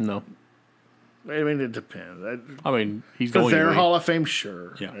 No. I mean, it depends. He's For going their to Hall of Fame,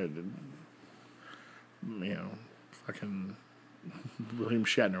 sure. Yeah. Fucking William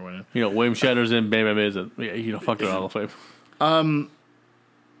Shatner went in. William Shatner's in, Bam Bam isn't. Yeah, fuck their Hall of Fame. I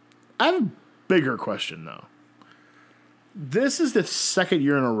have a bigger question, though. This is the second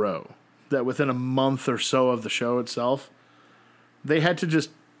year in a row that within a month or so of the show itself, they had to just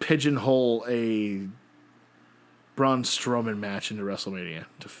pigeonhole a Braun Strowman match into WrestleMania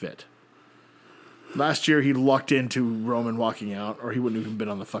to fit. Last year, he lucked into Roman walking out, or he wouldn't even been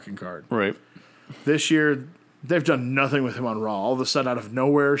on the fucking card. Right. This year, they've done nothing with him on Raw. All of a sudden, out of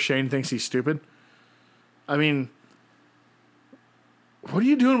nowhere, Shane thinks he's stupid. I mean, what are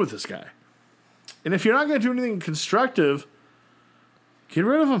you doing with this guy? And if you're not going to do anything constructive, get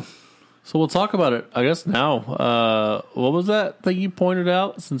rid of him. So we'll talk about it, I guess, now. What was that thing you pointed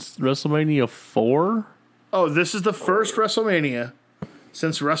out since WrestleMania 4? Oh, this is the first WrestleMania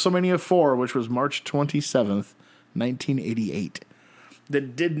since WrestleMania 4, which was March 27th, 1988,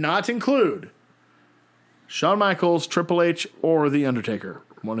 that did not include Shawn Michaels, Triple H, or The Undertaker.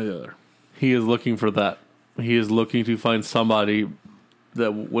 One or the other. He is looking for that. He is looking to find somebody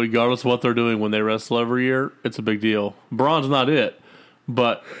that, regardless of what they're doing when they wrestle every year, it's a big deal. Braun's not it,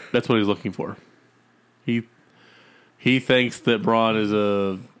 but that's what he's looking for. He thinks that Braun is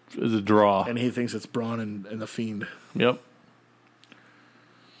a draw. And he thinks it's Braun and The Fiend. Yep.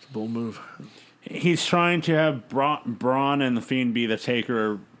 It's a bold move. He's trying to have Braun and The Fiend be the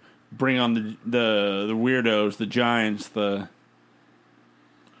Taker, bring on the weirdos, the giants,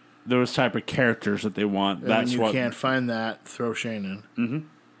 those type of characters that they want. And That's when you can't find that, throw Shane in. Mm-hmm.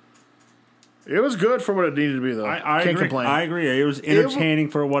 It was good for what it needed to be, though. I Can't agree. complain. I agree. It was entertaining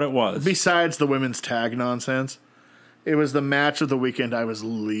for what it was. Besides the women's tag nonsense, it was the match of the weekend I was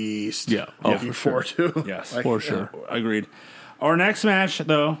least looking forward to. Yes, for sure. Agreed. Our next match,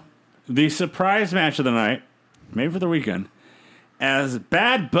 though, the surprise match of the night, maybe for the weekend, as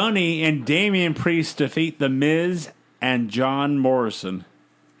Bad Bunny and Damian Priest defeat The Miz and John Morrison.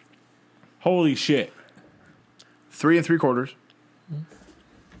 Holy shit. 3 3/4.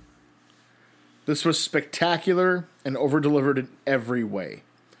 This was spectacular and over-delivered in every way.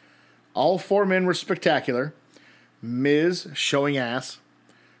 All 4 men were spectacular. Miz showing ass.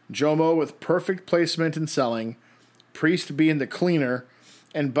 Jomo with perfect placement and selling. Priest being the cleaner.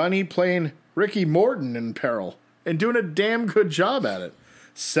 And Bunny playing Ricky Morton in peril. And doing a damn good job at it.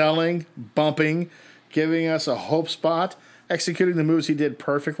 Selling, bumping, giving us a hope spot. Executing the moves he did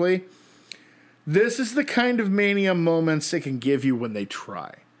perfectly. This is the kind of Mania moments it can give you when they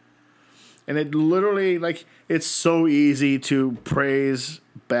try. And it literally, it's so easy to praise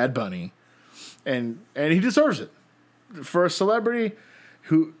Bad Bunny. And he deserves it. For a celebrity,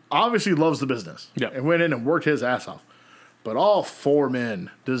 who obviously loves the business Yep. and went in and worked his ass off. But all 4 men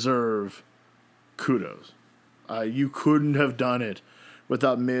deserve kudos. You couldn't have done it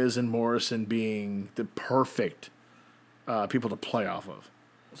without Miz and Morrison being the perfect people to play off of.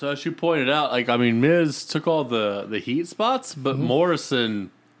 So as you pointed out, Miz took all the heat spots, but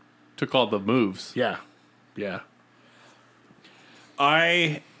Morrison took all the moves. Yeah. Yeah.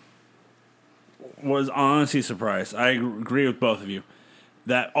 I was honestly surprised. I agree with both of you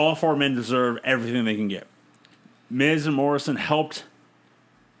that all 4 men deserve everything they can get. Miz and Morrison helped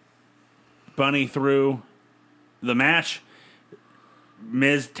Bunny through the match.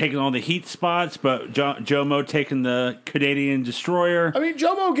 Miz taking all the heat spots, but Jomo taking the Canadian Destroyer. I mean,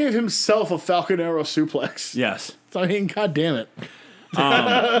 Jomo gave himself a Falcon Arrow suplex. Yes. I mean, God damn it.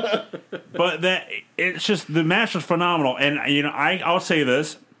 But it's just the match was phenomenal, and I'll say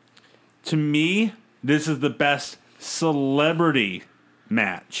this: to me, this is the best celebrity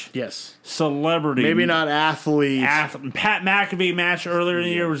match. Yes. Celebrity, Maybe not athlete. Pat McAfee match earlier in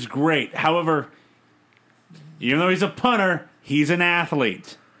the year was great. However, even though he's a punter, he's an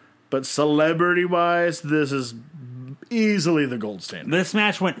athlete. But celebrity-wise, this is easily the gold standard. This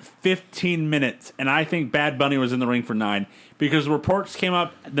match went 15 minutes, and I think Bad Bunny was in the ring for 9 because reports came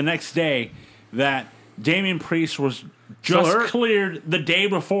up the next day that Damian Priest was just cleared the day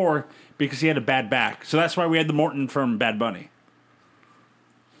before because he had a bad back. So that's why we had the Morton from Bad Bunny.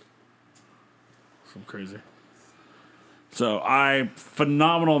 Some crazy. So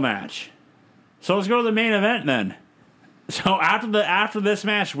phenomenal match. So let's go to the main event then. So after this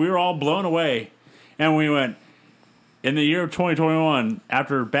match, we were all blown away, and we went, in the year of 2021,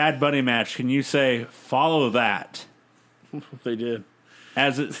 after Bad Bunny match, can you say follow that? They did.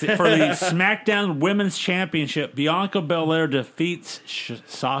 As it's for the SmackDown Women's Championship, Bianca Belair defeats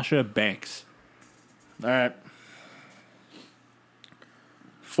Sasha Banks. All right.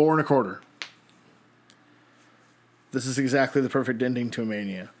 4 1/4. This is exactly the perfect ending to a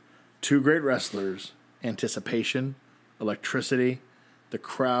Mania. 2 great wrestlers, anticipation, electricity. The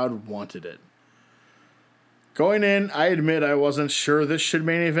crowd wanted it. Going in, I admit I wasn't sure this should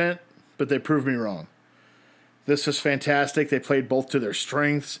main event, but they proved me wrong. This was fantastic. They played both to their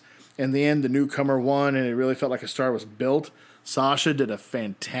strengths. In the end, the newcomer won, and it really felt like a star was built. Sasha did a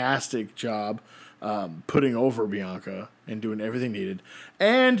fantastic job putting over Bianca and doing everything needed.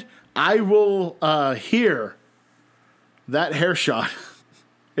 And I will hear that hair shot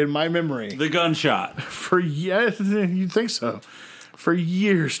in my memory. The gunshot. For you'd think so. For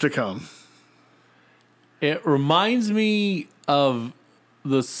years to come. It reminds me of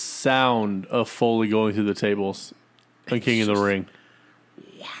the sound of Foley going through the tables on King of the Ring.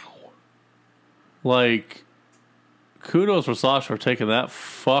 Wow. Like, kudos for Sasha for taking that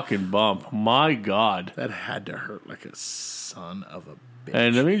fucking bump. My God. That had to hurt like a son of a bitch.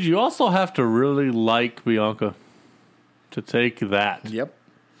 And that means you also have to really like Bianca to take that. Yep.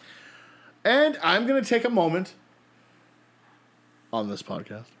 And I'm going to take a moment on this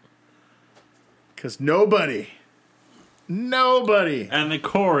podcast. Because nobody And the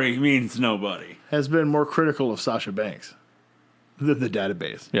Corey means nobody. has been more critical of Sasha Banks than the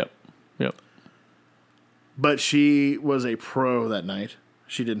database. Yep. But she was a pro that night.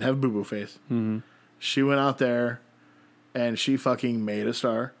 She didn't have boo-boo face. Mm-hmm. She went out there and she fucking made a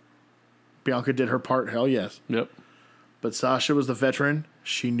star. Bianca did her part, hell yes. Yep. But Sasha was the veteran.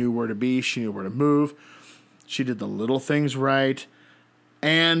 She knew where to be. She knew where to move. She did the little things right.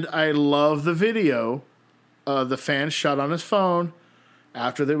 And I love the video. The fan shot on his phone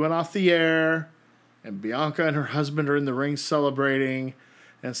after they went off the air. And Bianca and her husband are in the ring celebrating.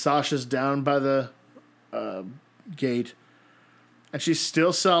 And Sasha's down by the gate. And she's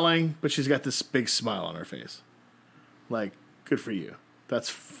still selling, but she's got this big smile on her face. Like, good for you. That's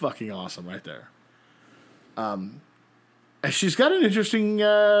fucking awesome right there. And she's got an interesting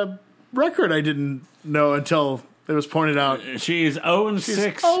record I didn't know until it was pointed out. She's 0-6. She's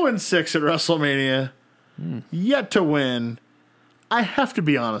 0-6 at WrestleMania. Yet to win. I have to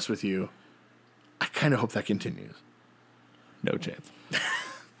be honest with you. I kind of hope that continues. No chance.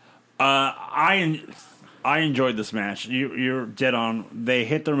 I enjoyed this match. You're dead on. They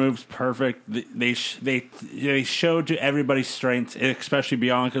hit their moves perfect. They showed to everybody's strengths, especially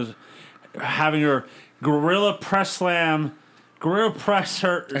Bianca's having her gorilla press her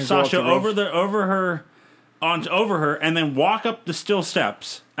And Sasha go up the over her, and then walk up the steel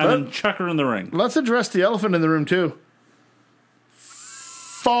steps and then chuck her in the ring. Let's address the elephant in the room, too.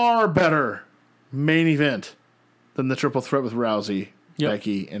 Far better main event than the triple threat with Rousey,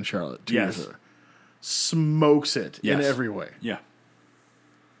 Becky, and Charlotte. 2 years ago. Smokes it in every way. Yeah.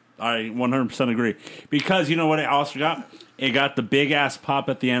 I 100% agree. Because you know what it also got? It got the big ass pop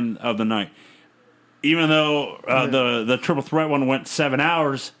at the end of the night. Even though the triple threat one went 7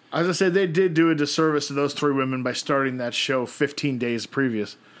 hours. As I said, they did do a disservice to those three women by starting that show 15 days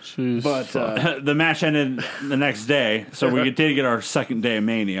previous. Jeez. But The match ended the next day, so we did get our second day of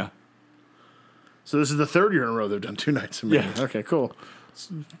Mania. so this is the third year in a row they've done 2 nights of Mania. Yeah. Okay, cool.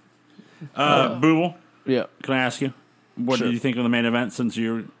 Booble, yeah. can I ask you, what Sure. did you think of the main event? Since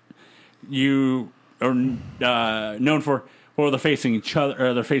you are known for, they're facing each other,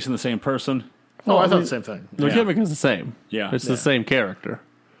 or they're facing the same person. Oh, I I thought mean- the same thing. The Yeah. gimmick is the same. Yeah. It's Yeah. the same character.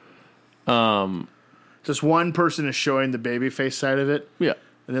 Just one person is showing the babyface side of it, Yeah.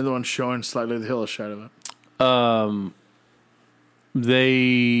 and the other one's showing slightly the heel side of it.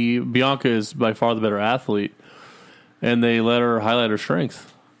 Bianca is by far the better athlete, and they let her highlight her strengths.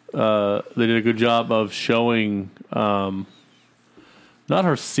 They did a good job of showing not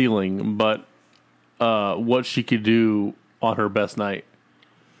her ceiling, but what she could do on her best night.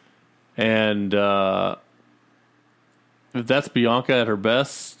 And if that's Bianca at her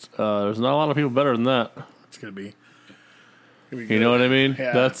best, there's not a lot of people better than that. It's gonna be You know what I mean?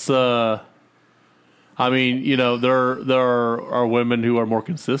 Yeah. That's I mean, you know, there are women who are more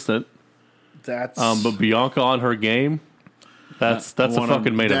consistent. That's But Bianca on her game, that's a one of-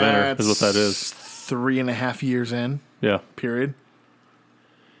 fucking main eventer is what that is. 3.5 years in. Yeah. Period.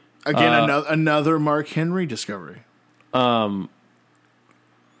 Again, another Mark Henry discovery.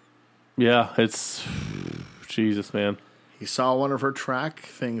 Yeah, it's Jesus, man. He saw one of her track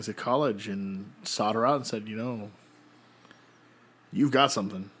things at college and sought her out and said, you've got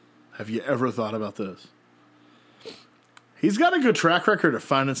something. Have you ever thought about this? He's got a good track record of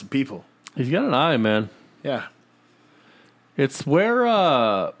finding some people. He's got an eye, man. Yeah. It's where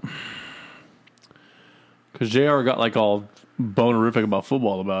because JR got like all bonerific about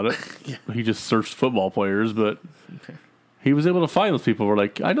football about it. He just searched football players, but he was able to find those people who were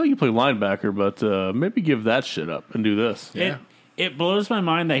like, I know you play linebacker, but maybe give that shit up and do this. Yeah. It blows my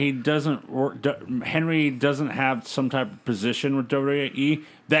mind that he doesn't work. Henry doesn't have some type of position with WWE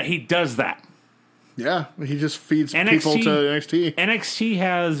that he does that. Yeah. He just feeds NXT people to NXT. NXT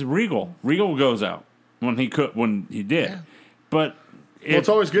has Regal. Regal goes out when he did, but It's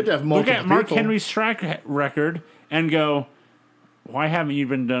always good to have look multiple at Mark people. Henry's track record and go, why haven't you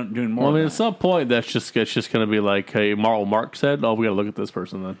been doing more? Well, I mean, of at some point, that's just going to be like, hey, Mark said, oh, we got to look at this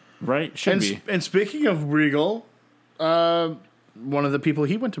person then. that? Right? Should be. And speaking of Regal, one of the people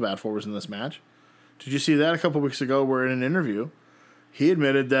he went to bat for was in this match. Did you see that a couple weeks ago where in an interview, he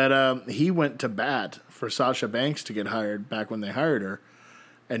admitted that he went to bat for Sasha Banks to get hired back when they hired her,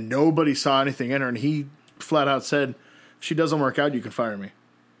 and nobody saw anything in her, and he flat out said, if she doesn't work out, you can fire me.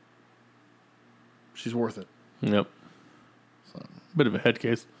 She's worth it. Yep. Bit of a head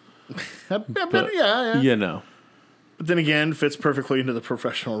case. Yeah. You know. But then again, fits perfectly into the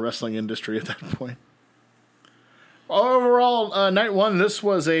professional wrestling industry at that point. Overall, night one, this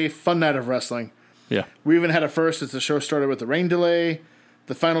was a fun night of wrestling. Yeah. We even had a first as the show started with the rain delay.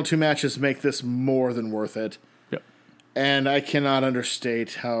 The final 2 matches make this more than worth it. Yep. And I cannot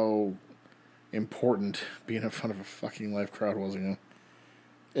understate how important being in front of a fucking live crowd was again.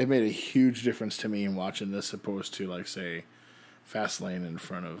 It made a huge difference to me in watching this opposed to, like, say, Fastlane in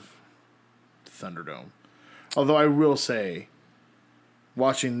front of Thunderdome. Although I will say,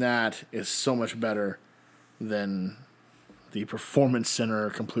 watching that is so much better than the Performance Center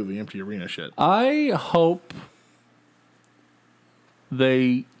completely empty arena shit. I hope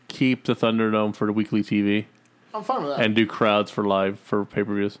they keep the Thunderdome for the weekly TV I'm fine with that. and do crowds for live for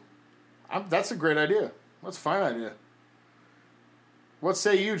pay-per-views. That's a great idea. That's a fine idea. What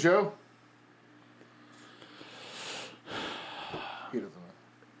say you, Joe? He doesn't know.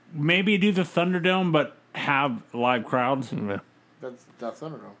 Maybe do the Thunderdome, but have live crowds. Yeah. That's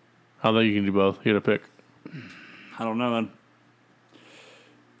Thunderdome. How about you can do both? You got to pick. I don't know then.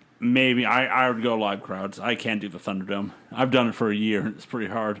 Maybe I would go live crowds. I can't do the Thunderdome. I've done it for a year, and it's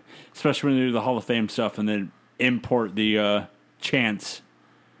pretty hard, especially when you do the Hall of Fame stuff and then import the chants.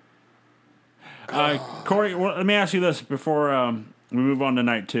 Corey, let me ask you this before we move on to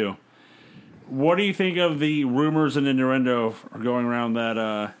night 2. What do you think of the rumors and innuendo going around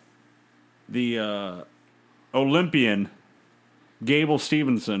that the Olympian Gable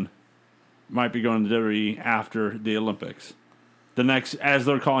Stevenson might be going to WWE after the Olympics? The next, as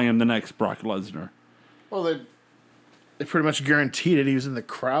they're calling him, the next Brock Lesnar. Well, they pretty much guaranteed it. He was in the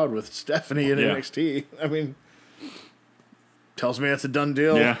crowd with Stephanie in Yeah. NXT. I mean, tells me that's a done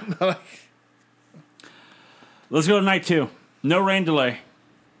deal. Yeah. Let's go to night 2. No rain delay.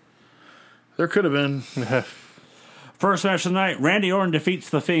 There could have been. First match of the night, Randy Orton defeats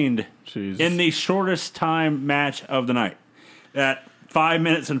The Fiend Jesus. in the shortest time match of the night at 5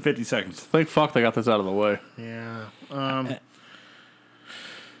 minutes and 50 seconds. Thank fuck they got this out of the way. Yeah.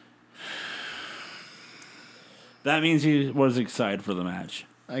 That means he was excited for the match.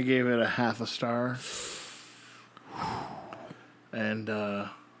 I gave it a half a star. And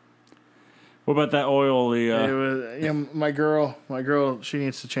What about that oil? it was my girl, she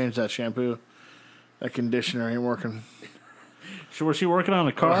needs to change that shampoo. That conditioner ain't working. Was she working on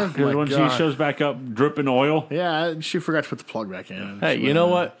a car? Oh, Because my when God. she shows back up dripping oil. Yeah, she forgot to put the plug back in. Hey, you know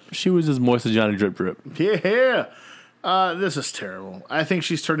what? She was as moist as Johnny Drip Drip. Yeah. This is terrible. I think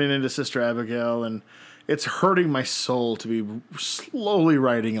she's turning into Sister Abigail, and it's hurting my soul to be slowly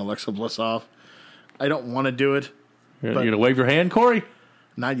writing Alexa Bliss off. I don't want to do it. You're going to wave your hand, Corey?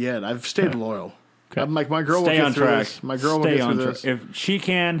 Not yet. I've stayed loyal. Okay. I'm like, my girl Stay will on get through track. this. My girl will Stay get on through track. this. If she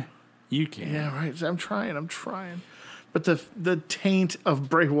can, you can. Yeah, right. I'm trying. But the taint of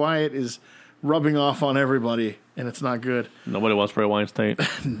Bray Wyatt is rubbing off on everybody, and it's not good. Nobody wants Bray Wyatt's taint.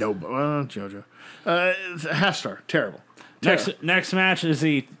 No, JoJo. Half star. Terrible. Next match is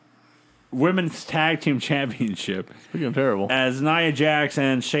the Women's Tag Team Championship Speaking of terrible. as Nia Jax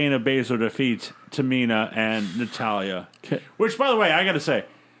and Shayna Baszler defeat Tamina and Natalya. Okay. Which, by the way, I got to say,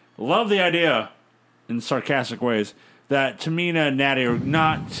 love the idea in sarcastic ways that Tamina and Natty are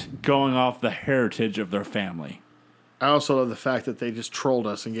not going off the heritage of their family. I also love the fact that they just trolled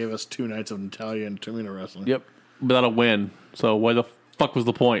us and gave us 2 nights of Natalya and Tamina wrestling. Yep. Without a win. So why the fuck was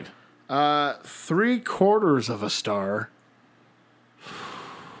the point? 3/4 of a star.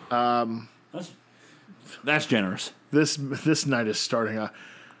 That's generous. This night is starting.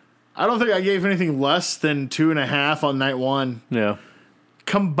 I don't think I gave anything less than 2.5 on night 1. Yeah.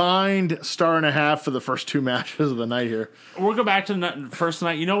 Combined 1.5 for the first 2 matches of the night here. We'll go back to the first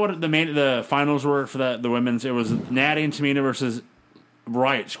night. You know what the finals were for the women's? It was Natty and Tamina versus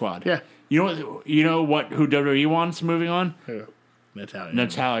Riot Squad. Yeah. You know what? Who WWE wants moving on? Who? Natalya.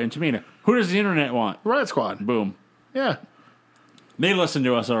 Natalya and Tamina. Who does the internet want? Riot Squad. Boom. Yeah. They listen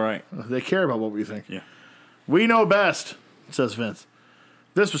to us, all right. They care about what we think. Yeah. We know best, says Vince.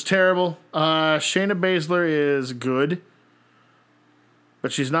 This was terrible. Shayna Baszler is good,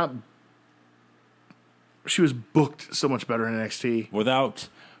 but she's not. She was booked so much better in NXT. Without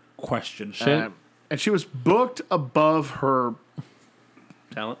question. And she was booked above her.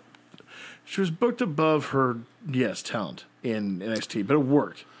 Talent. She was booked above her, talent in NXT, but it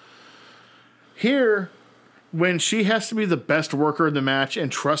worked. Here, when she has to be the best worker in the match,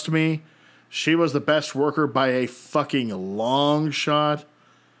 and trust me, she was the best worker by a fucking long shot,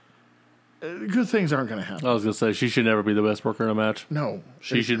 good things aren't going to happen. I was going to say, she should never be the best worker in a match. No.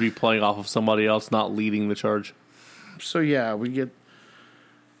 She should be playing off of somebody else, not leading the charge. So, yeah, we get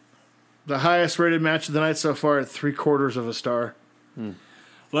the highest rated match of the night so far at 3/4 of a star.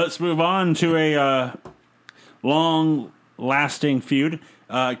 Let's move on to a long-lasting feud.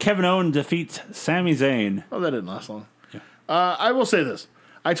 Kevin Owens defeats Sami Zayn. Oh, that didn't last long. Yeah. I will say this.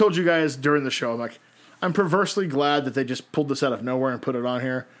 I told you guys during the show, I'm perversely glad that they just pulled this out of nowhere and put it on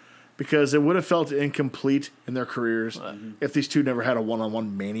here, because it would have felt incomplete in their careers if these two never had a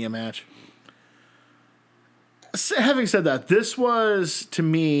one-on-one Mania match. Having said that, this was, to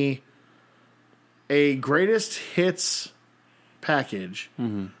me, a greatest hits package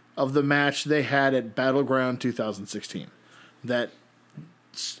of the match they had at Battleground 2016 that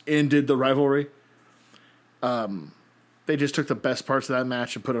ended the rivalry. They just took the best parts of that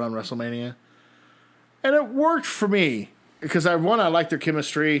match and put it on WrestleMania. And it worked for me. Because I liked their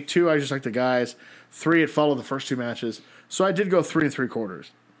chemistry. 2, I just liked the guys. 3, it followed the first 2 matches. So I did go 3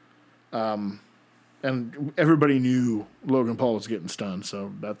 3/4. And everybody knew Logan Paul was getting stunned.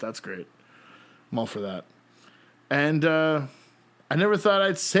 So that's great. I'm all for that. And I never thought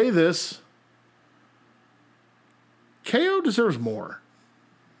I'd say this. KO deserves more.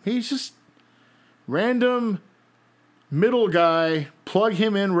 He's just random middle guy. Plug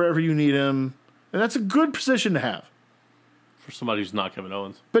him in wherever you need him. And that's a good position to have. For somebody who's not Kevin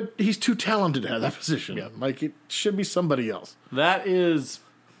Owens. But he's too talented to have that position. Yeah. Like, it should be somebody else. That is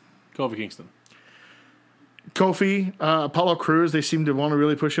Kofi Kingston. Kofi, Apollo Crews, they seem to want to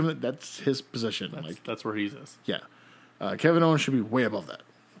really push him. That's his position. That's where he is. Yeah. Kevin Owens should be way above that.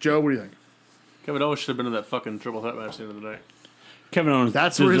 Joe, what do you think? Kevin Owens should have been in that fucking triple threat match at the end of the day. Kevin Owens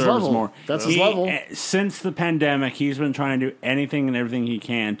That's where his deserves level. more. That's his level. Since the pandemic, he's been trying to do anything and everything he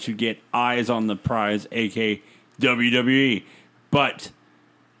can to get eyes on the prize, a.k.a. WWE. But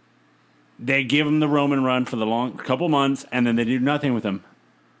they give him the Roman run for the couple months, and then they do nothing with him.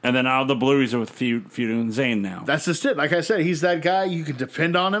 And then out of the blue, he's with feuding with Zayn now. That's just it. Like I said, he's that guy. You can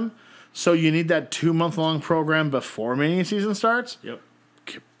depend on him. So you need that 2-month-long program before Mania season starts? Yep.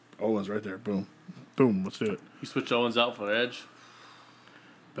 Owens right there. Boom. Boom. Let's do it. You switch Owens out for Edge.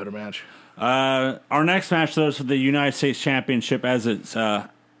 Better match. Our next match, though, is for the United States Championship, as it's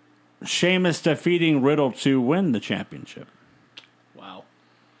Sheamus defeating Riddle to win the championship. Wow.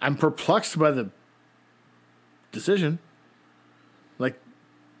 I'm perplexed by the decision. Like,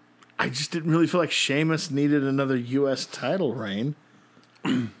 I just didn't really feel like Sheamus needed another U.S. title reign.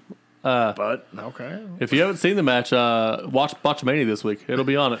 But, okay. If you haven't seen the match, watch Botchamania this week. It'll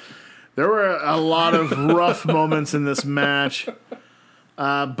be on it. There were a lot of rough moments in this match.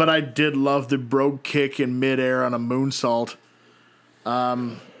 But I did love the brogue kick in midair on a moonsault.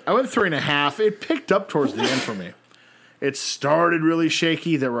 I went 3.5. It picked up towards the end for me. It started really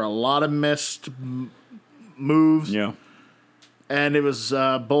shaky. There were a lot of missed moves. Yeah. And it was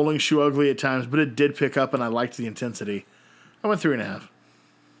bowling shoe ugly at times, but it did pick up, and I liked the intensity. I went 3.5.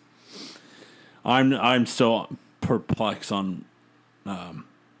 I'm still perplexed on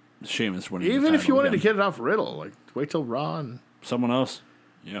Sheamus winning. the Even if title you wanted to again. get it off Riddle, like wait till Raw. And Someone else.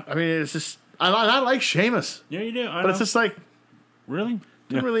 Yeah. I mean, it's just I like Sheamus, Yeah, you do. I but know. it's just like Really?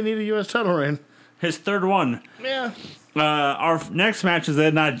 didn't really need a U.S. title reign. His third one. Yeah. Our next match is a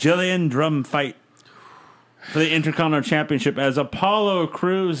Nigerian drum fight for the Intercontinental Championship as Apollo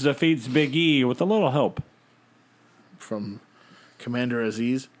Crews defeats Big E with a little help. From Commander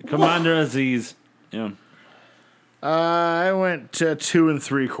Aziz. Commander Aziz. Yeah. I went 2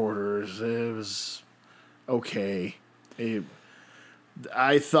 3/4. It was okay.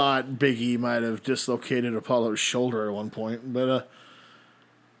 I thought Big E might have dislocated Apollo's shoulder at one point, but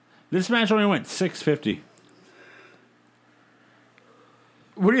This match only went 650.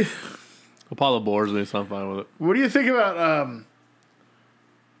 what do you Apollo bores me, so I'm fine with it. what do you think about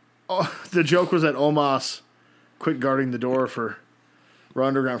the joke was that Omos quit guarding the door for Raw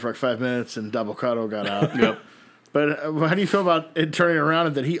Underground for like 5 minutes and Double Cotto got out. Yep. But how do you feel about it turning around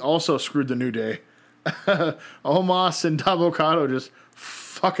and that he also screwed the New Day? Omos and Double Cotto just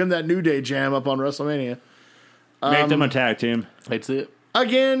fucking that New Day jam up on WrestleMania. Make them a tag team. Hate to see it.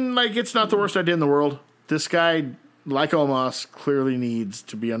 Again, like, it's not the worst idea in the world. This guy, like Omos, clearly needs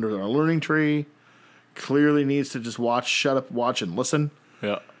to be under a learning tree. Clearly needs to just shut up, watch, and listen.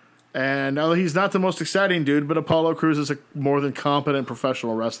 Yeah. And he's not the most exciting dude, but Apollo Crews is a more than competent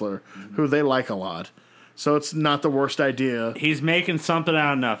professional wrestler who they like a lot. So it's not the worst idea. He's making something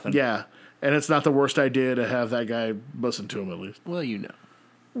out of nothing. Yeah. And it's not the worst idea to have that guy listen to him at least. Well, you know.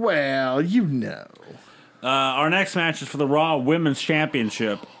 Well, you know. Our next match is for the Raw Women's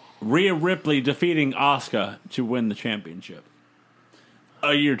Championship. Rhea Ripley defeating Asuka to win the championship.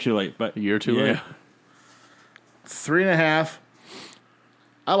 A year too late, but A year too late. 3.5.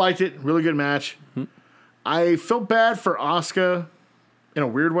 I liked it. Really good match. I felt bad for Asuka in a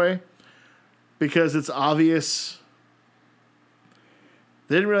weird way because it's obvious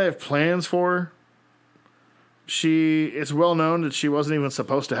they didn't really have plans for her. It's well known that she wasn't even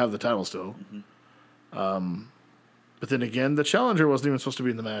supposed to have the title still. But then again, the challenger wasn't even supposed to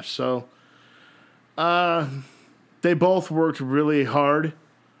be in the match. So they both worked really hard.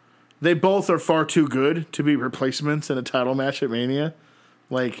 They both are far too good to be replacements in a title match at Mania.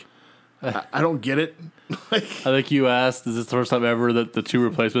 Like, I don't get it. Like, I think you asked, is this the first time ever that the two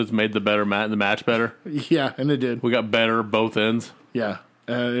replacements made the match better? yeah, and it did. We got better both ends. Yeah,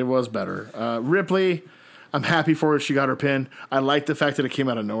 it was better. Ripley, I'm happy for her. She got her pin. I like the fact that it came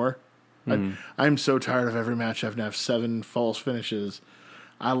out of nowhere. I'm so tired of every match having to have 7 false finishes.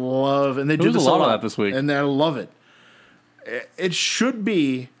 I love, and they do was this a lot of lot that this week. and I love it. It should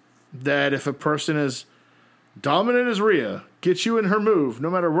be that if a person is dominant as Rhea, gets you in her move, no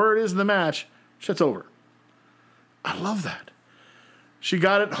matter where it is in the match, shit's over. I love that. She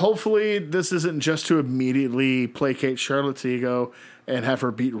got it. Hopefully, this isn't just to immediately placate Charlotte's ego and have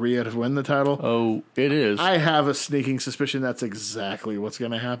her beat Rhea to win the title. Oh, it is. I have a sneaking suspicion that's exactly what's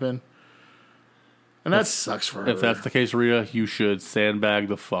going to happen. And that sucks for her. If that's the case, Rhea, you should sandbag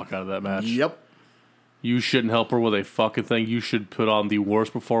the fuck out of that match. Yep. You shouldn't help her with a fucking thing. You should put on the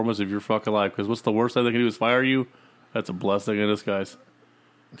worst performance of your fucking life. Because what's the worst thing they can do is fire you? That's a blessing in disguise.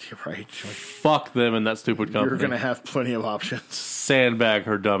 You're right. Fuck them and that stupid company. You're going to have plenty of options. Sandbag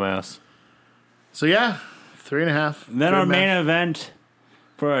her dumbass. So, yeah, 3.5. Then Good our match. main event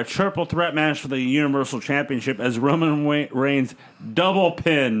for a triple threat match for the Universal Championship as Roman Reigns double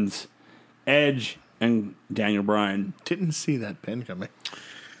pins Edge and Daniel Bryan. Didn't see that pin coming.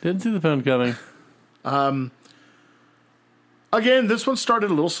 Didn't see the pin coming. Again, this one started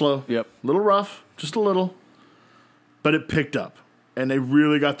a little slow. Yep. A little rough, just a little. But it picked up. And they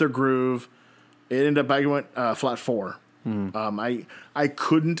really got their groove. It ended up, I went flat 4. I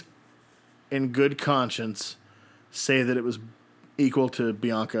couldn't in good conscience, say that it was equal to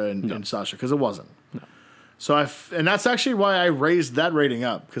Bianca and Sasha, because it wasn't. No. So and that's actually why I raised that rating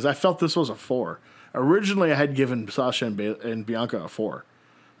up, because I felt this was a 4. Originally, I had given Sasha and Bianca a 4,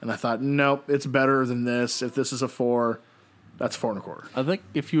 and I thought, nope, it's better than this. If this is a 4, that's 4.25. I think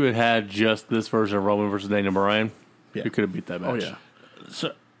if you had just this version of Roman versus Daniel Bryan, you could have beat that match.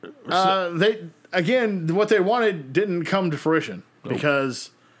 Oh yeah. They again, what they wanted didn't come to fruition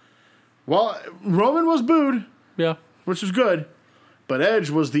because, well, Roman was booed, which was good, but Edge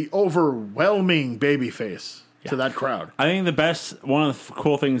was the overwhelming babyface to that crowd. I think one of the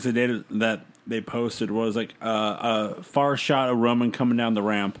cool things they did that they posted was like a far shot of Roman coming down the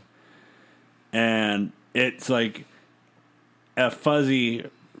ramp, and it's like a fuzzy,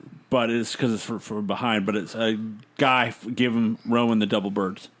 but it's because it's for behind, but it's a guy giving Roman the double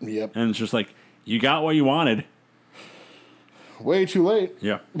birds. Yep. And it's just like, you got what you wanted. Way too late.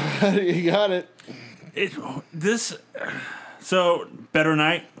 Yeah. You got it. So, better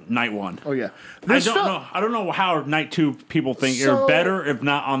night 1. Oh, yeah. I don't know how night 2 people think are better, if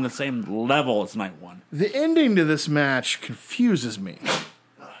not on the same level as night 1. The ending to this match confuses me.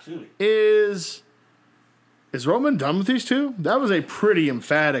 Is Roman done with these two? That was a pretty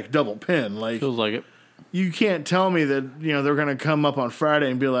emphatic double pin. Feels like it. You can't tell me that they're going to come up on Friday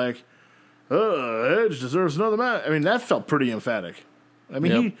and be like, Edge deserves another match. I mean, that felt pretty emphatic. I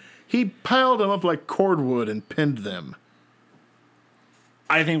mean, he piled them up like cordwood and pinned them.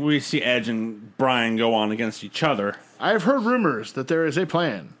 I think we see Edge and Bryan go on against each other. I've heard rumors that there is a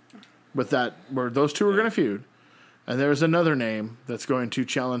plan with that, where those two are going to feud, and there's another name that's going to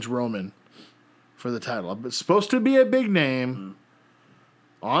challenge Roman for the title. It's supposed to be a big name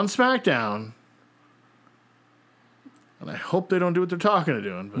on SmackDown, and I hope they don't do what they're talking to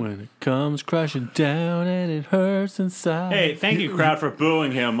doing. But when it comes crashing down and it hurts inside. Hey, thank you, crowd, for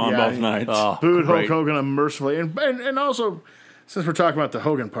booing him on both nights. Oh, booed Hulk Hogan unmercifully. And also, since we're talking about the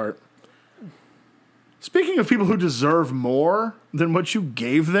Hogan part, speaking of people who deserve more than what you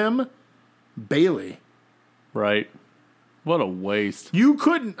gave them, Bayley. Right. What a waste. You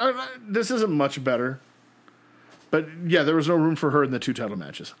couldn't. This isn't much better. But yeah, there was no room for her in the 2 title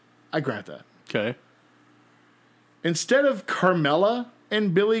matches. I grant that. Okay. Instead of Carmella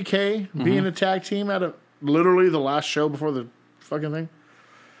and Billie Kay being a tag team at literally the last show before the fucking thing,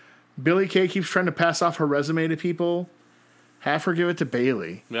 Billie Kay keeps trying to pass off her resume to people. Have her give it to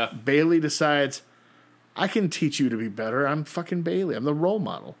Bayley. Yeah. Bayley decides, I can teach you to be better. I'm fucking Bayley. I'm the role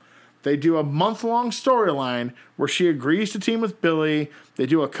model. They do a month-long storyline where she agrees to team with Billy. They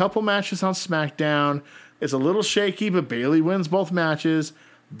do a couple matches on SmackDown. It's a little shaky, but Bayley wins both matches.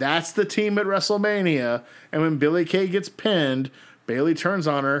 That's the team at WrestleMania. And when Billie Kay gets pinned, Bayley turns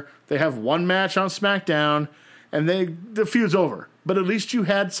on her. They have one match on SmackDown, and the feud's over. But at least you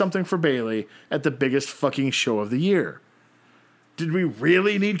had something for Bayley at the biggest fucking show of the year. Did we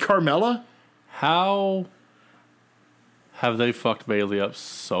really need Carmella? How have they fucked Bayley up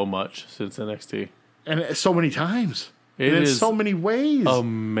so much since NXT? And so many times. It in is so many ways.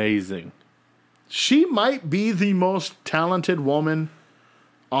 Amazing. She might be the most talented woman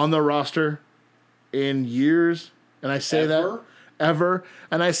on the roster in years. And I say that ever.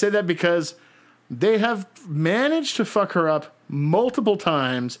 And I say that because they have managed to fuck her up multiple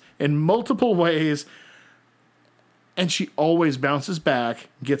times in multiple ways. And she always bounces back,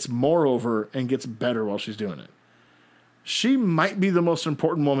 gets more over, and gets better while she's doing it. She might be the most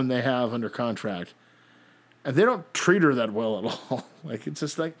important woman they have under contract. And they don't treat her that well at all. Like, it's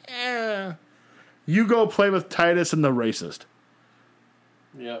just like, you go play with Titus and the racist.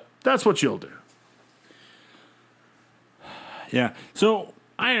 Yep. That's what you'll do. Yeah. So,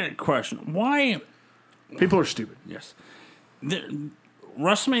 I had a question. Why? People are stupid. Yes.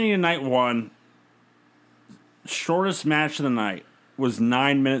 WrestleMania Night 1, shortest match of the night, was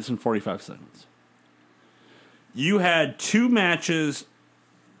 9 minutes and 45 seconds. You had 2 matches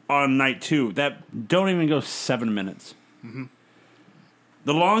on night 2 that don't even go 7 minutes. Mm-hmm.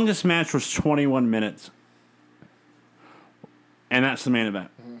 The longest match was 21 minutes. And that's the main event.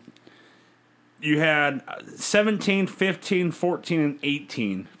 Mm-hmm. You had 17, 15, 14, and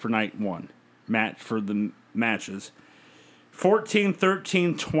 18 for night 1 match for the matches. 14,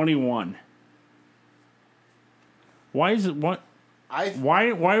 13, 21. Why is it what?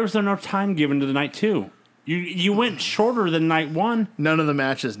 Why was there no time given to the night 2? You went shorter than night 1. None of the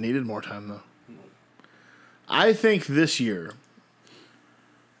matches needed more time, though. I think this year,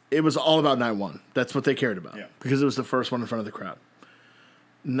 it was all about night 1. That's what they cared about. Yeah. Because it was the first one in front of the crowd.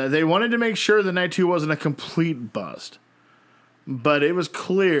 Now, they wanted to make sure that night 2 wasn't a complete bust. But it was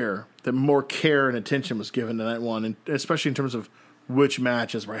clear that more care and attention was given to night 1, and especially in terms of which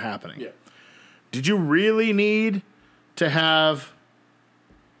matches were happening. Yeah. Did you really need to have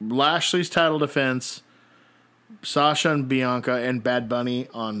Lashley's title defense, Sasha and Bianca, and Bad Bunny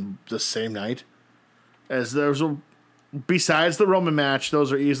on the same night? Besides the Roman match,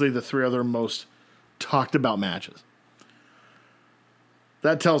 those are easily the 3 other most talked about matches.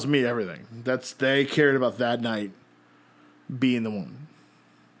 That tells me everything. They cared about that night being the one.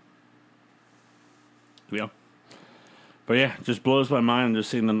 Yeah. But yeah, it just blows my mind just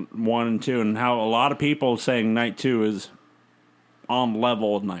seeing the 1 and 2 and how a lot of people saying night 2 is on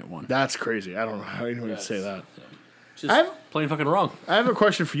level with night 1. That's crazy. I don't know how anyone would say that. Just plain fucking wrong. I have a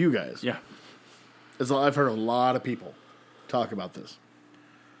question for you guys. Yeah. I've heard a lot of people talk about this.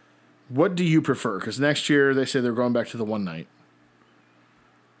 What do you prefer? Because next year they say they're going back to the 1 night.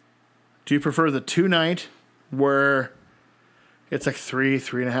 Do you prefer the 2 night where it's like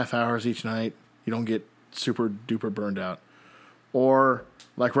 3.5 hours each night? You don't get super duper burned out. Or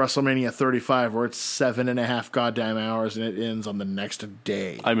like WrestleMania 35 where it's 7.5 goddamn hours and it ends on the next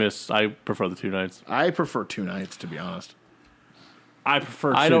day. I prefer the 2 nights. I prefer 2 nights, to be honest. I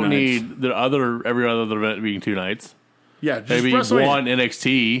prefer 2 I don't nights. need every other event being 2 nights. Yeah, just Maybe WrestleMania. 1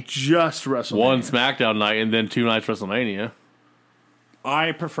 NXT, Just WrestleMania. 1 SmackDown night, and then 2 nights WrestleMania.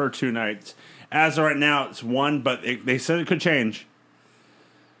 I prefer 2 nights. As of right now, it's 1, but they said it could change.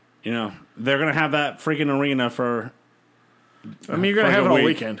 You know, they're going to have that freaking arena for... I mean, you're going to have it all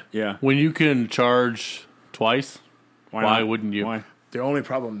weekend. Yeah. When you can charge twice, why not? wouldn't you? Why? The only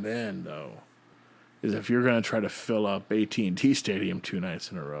problem then, though, is if you're going to try to fill up AT&T Stadium 2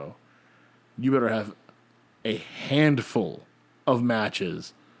 nights in a row, you better have a handful of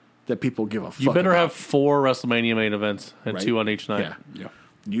matches that people give a fuck You better about. have 4 WrestleMania main events and Right? 2 on each night. Yeah. Yeah.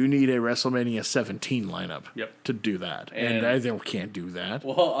 You need a WrestleMania 17 lineup Yep. to do that. And- And I think we can't do that.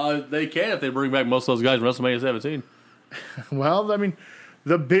 Well, they can if they bring back most of those guys in WrestleMania 17. Well, I mean,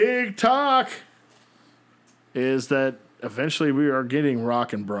 the big talk is that eventually we are getting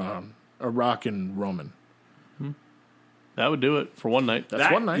Rock and Roman. That would do it for 1 night.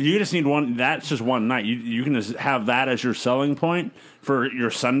 That's 1 night. You just need 1. That's just 1 night. You can just have that as your selling point for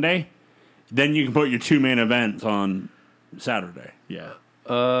your Sunday. Then you can put your 2 main events on Saturday. Yeah.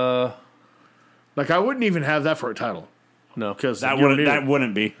 Uh, Like, I wouldn't even have that for a title. no, Because That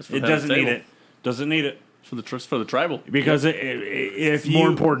wouldn't be. for It the doesn't need table. it. Doesn't need it it's for the tribal. because if you More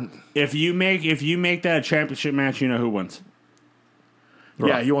important. if you make that a championship match, you know who wins.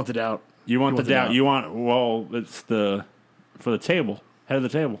 Yeah, you want the doubt. You want the doubt. You want it's for the table, head of the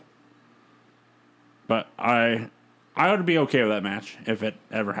table. But I would be okay with that match if it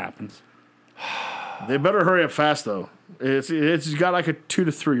ever happens. They better hurry up fast, though. It's got like a 2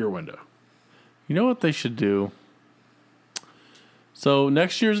 to 3 year window. You know what they should do? So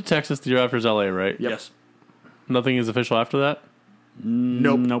next year's Texas, the year after is LA, right? Yep. Yes. Nothing is official after that?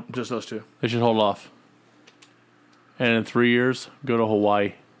 Nope. Just those 2. They should hold off. And in 3 years, go to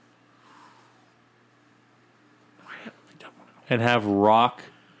Hawaii. And have Rock,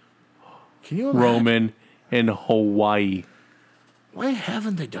 Can you imagine? Roman in Hawaii. Why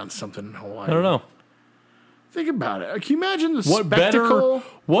haven't they done something in Hawaii? I don't know. Think about it. Can you imagine the What spectacle?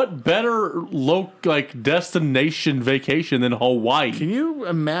 better destination vacation than Hawaii? Can you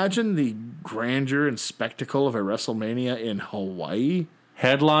imagine the grandeur and spectacle of a WrestleMania in Hawaii?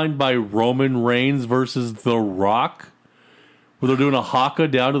 Headlined by Roman Reigns versus The Rock? Where they're doing a haka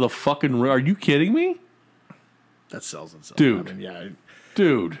down to the fucking... Are you kidding me? That sells itself. Dude. I mean, yeah.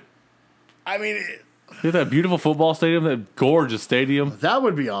 Dude. I mean, You have that beautiful football stadium, that gorgeous stadium. that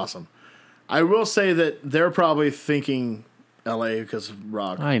would be awesome. I will say that they're probably thinking LA because of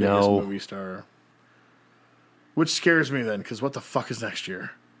Rock, I biggest know. movie star. Which scares me then, because what the fuck is next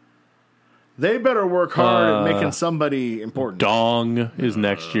year? They better work hard at making somebody important. Dong is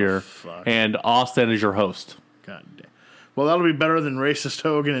next year. fuck. And Austin is your host. God damn. Well, that'll be better than racist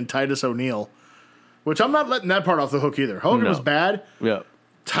Hogan and Titus O'Neil. Which I'm not letting that part off the hook either. Hogan No. was bad. Yeah.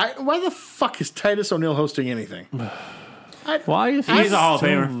 Why the fuck is Titus O'Neil hosting anything? Why is he He's a Hall of still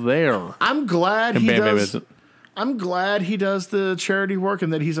Famer. there? I'm glad And he Bam Bam does. isn't. I'm glad he does the charity work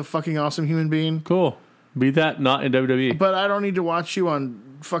and that he's a fucking awesome human being. Cool. Be that not in WWE. But I don't need to watch you on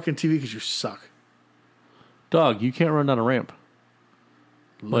fucking TV because you suck. Dog, you can't run down a ramp.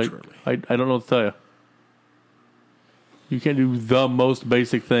 Like, Literally. I don't know what to tell you. You can't do the most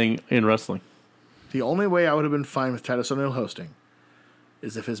basic thing in wrestling. The only way I would have been fine with Titus O'Neil hosting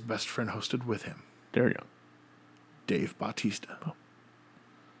is if his best friend hosted with him, There you go. Dave Bautista.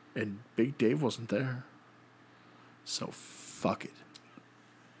 And Big Dave wasn't there. So fuck it.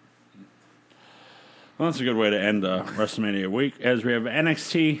 Well, that's a good way to end WrestleMania week, as we have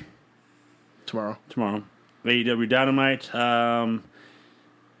NXT Tomorrow. tomorrow, AEW Dynamite.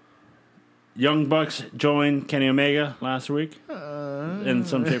 Young Bucks joined Kenny Omega last week in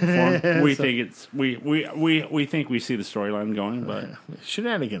some shape or form. We think it's we think we see the storyline going, but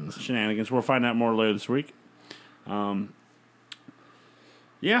Shenanigans. We'll find out more later this week.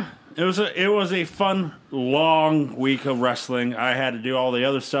 Yeah, it was a fun long week of wrestling. I had to do all the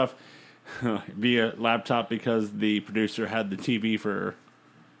other stuff via laptop because the producer had the TV for.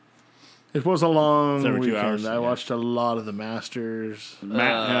 It was a long 72 weekend. hours, I yeah. watched a lot of the Masters.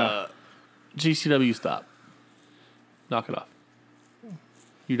 GCW, stop. Knock it off.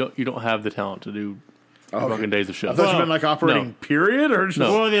 You don't have the talent to do fucking days of I shows. thought you Well, meant like operating no. period or just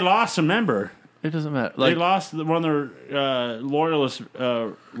Well, they lost a member. It doesn't matter. They lost one of their loyalist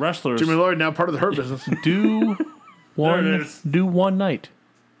wrestlers. Jimmy Lloyd now part of the Hurt Business. do There it is. one night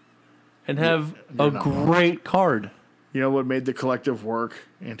and have a not great card. You know what made the collective work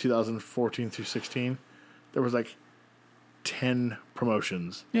in 2014 through 16? There was like 10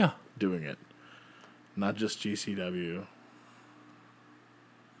 promotions Yeah. doing it, not just GCW.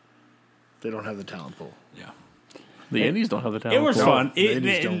 They don't have the talent pool. Yeah. The Indies don't have the talent. It was pool. fun. the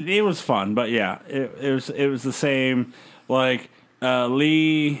Indies don't. It was fun, but yeah, it was the same. Like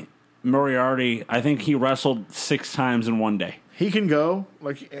Lee Moriarty, I think he wrestled 6 times in one day. He can go,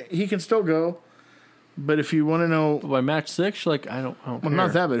 like he can still go, but if you want to know, By match 6, like I don't well, care.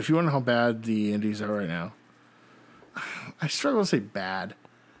 not that, but if you want to know how bad the Indies are right now, I struggle to say bad,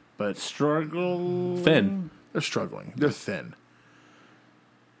 but Struggle. Thin. they're struggling. They're thin.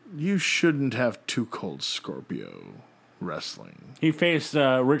 You shouldn't have Too Cold Scorpio wrestling, He faced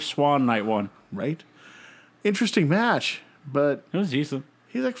Rich Swann night 1. right? Interesting match, but It was decent.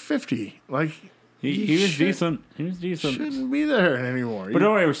 he's like 50. Like He was should- decent. He was decent. Shouldn't be there anymore. But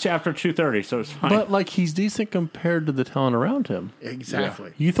don't worry, it was after 2:30, so it's fine. But like he's decent compared to the talent around him.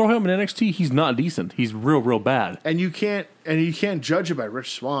 Exactly. You throw him in NXT, he's not decent. He's real bad. And you can't judge it by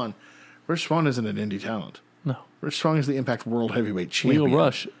Rich Swann. Rich Swann isn't an indie talent. No. Rich Swann is the Impact World Heavyweight Leo Champion.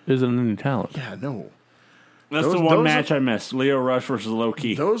 Rush isn't any talent. Yeah, no. That's those- the one those match I missed. Leo Rush versus Low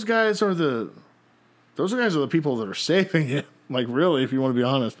Key. Those guys are the people that are saving it. Like really, if you want to be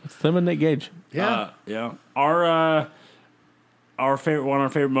honest. It's them and Nick Gage. Yeah. Yeah. Our favorite one of our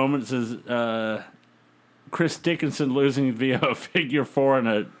favorite moments is Chris Dickinson losing via a figure 4 in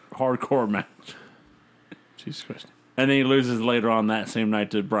a hardcore match. Jesus Christ. And then he loses later on that same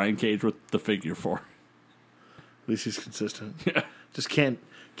night to Brian Cage with the figure 4. At least he's consistent. Just can't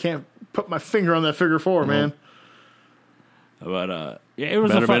put my finger on that figure 4, man. But yeah, it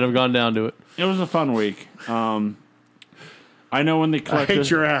was Better a fun, men have gone down to it. it was a fun week. I know when the collectives,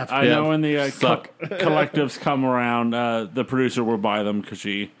 your app. I Yeah. know when the Suck. collectives come around, the producer will buy them because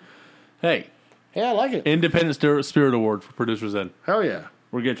she. Hey, Yeah, I like it. Independent Spirit Award for Producers Ed. Hell yeah.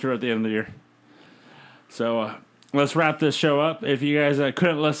 We'll get to it at the end of the year. So let's wrap this show up. If you guys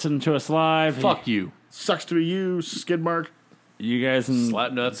couldn't listen to us live, Fuck you. Sucks to be you, Skidmark. you guys can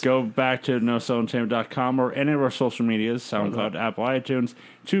Slap nuts. go back to nosoentertainment.com or any of our social medias, SoundCloud, Apple, iTunes,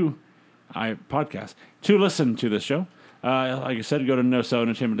 to podcast to listen to this show. Like I said, go to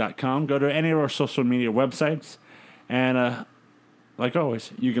nosoentertainment.com. Go to any of our social media websites. And like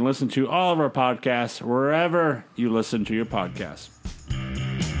always, you can listen to all of our podcasts wherever you listen to your podcasts.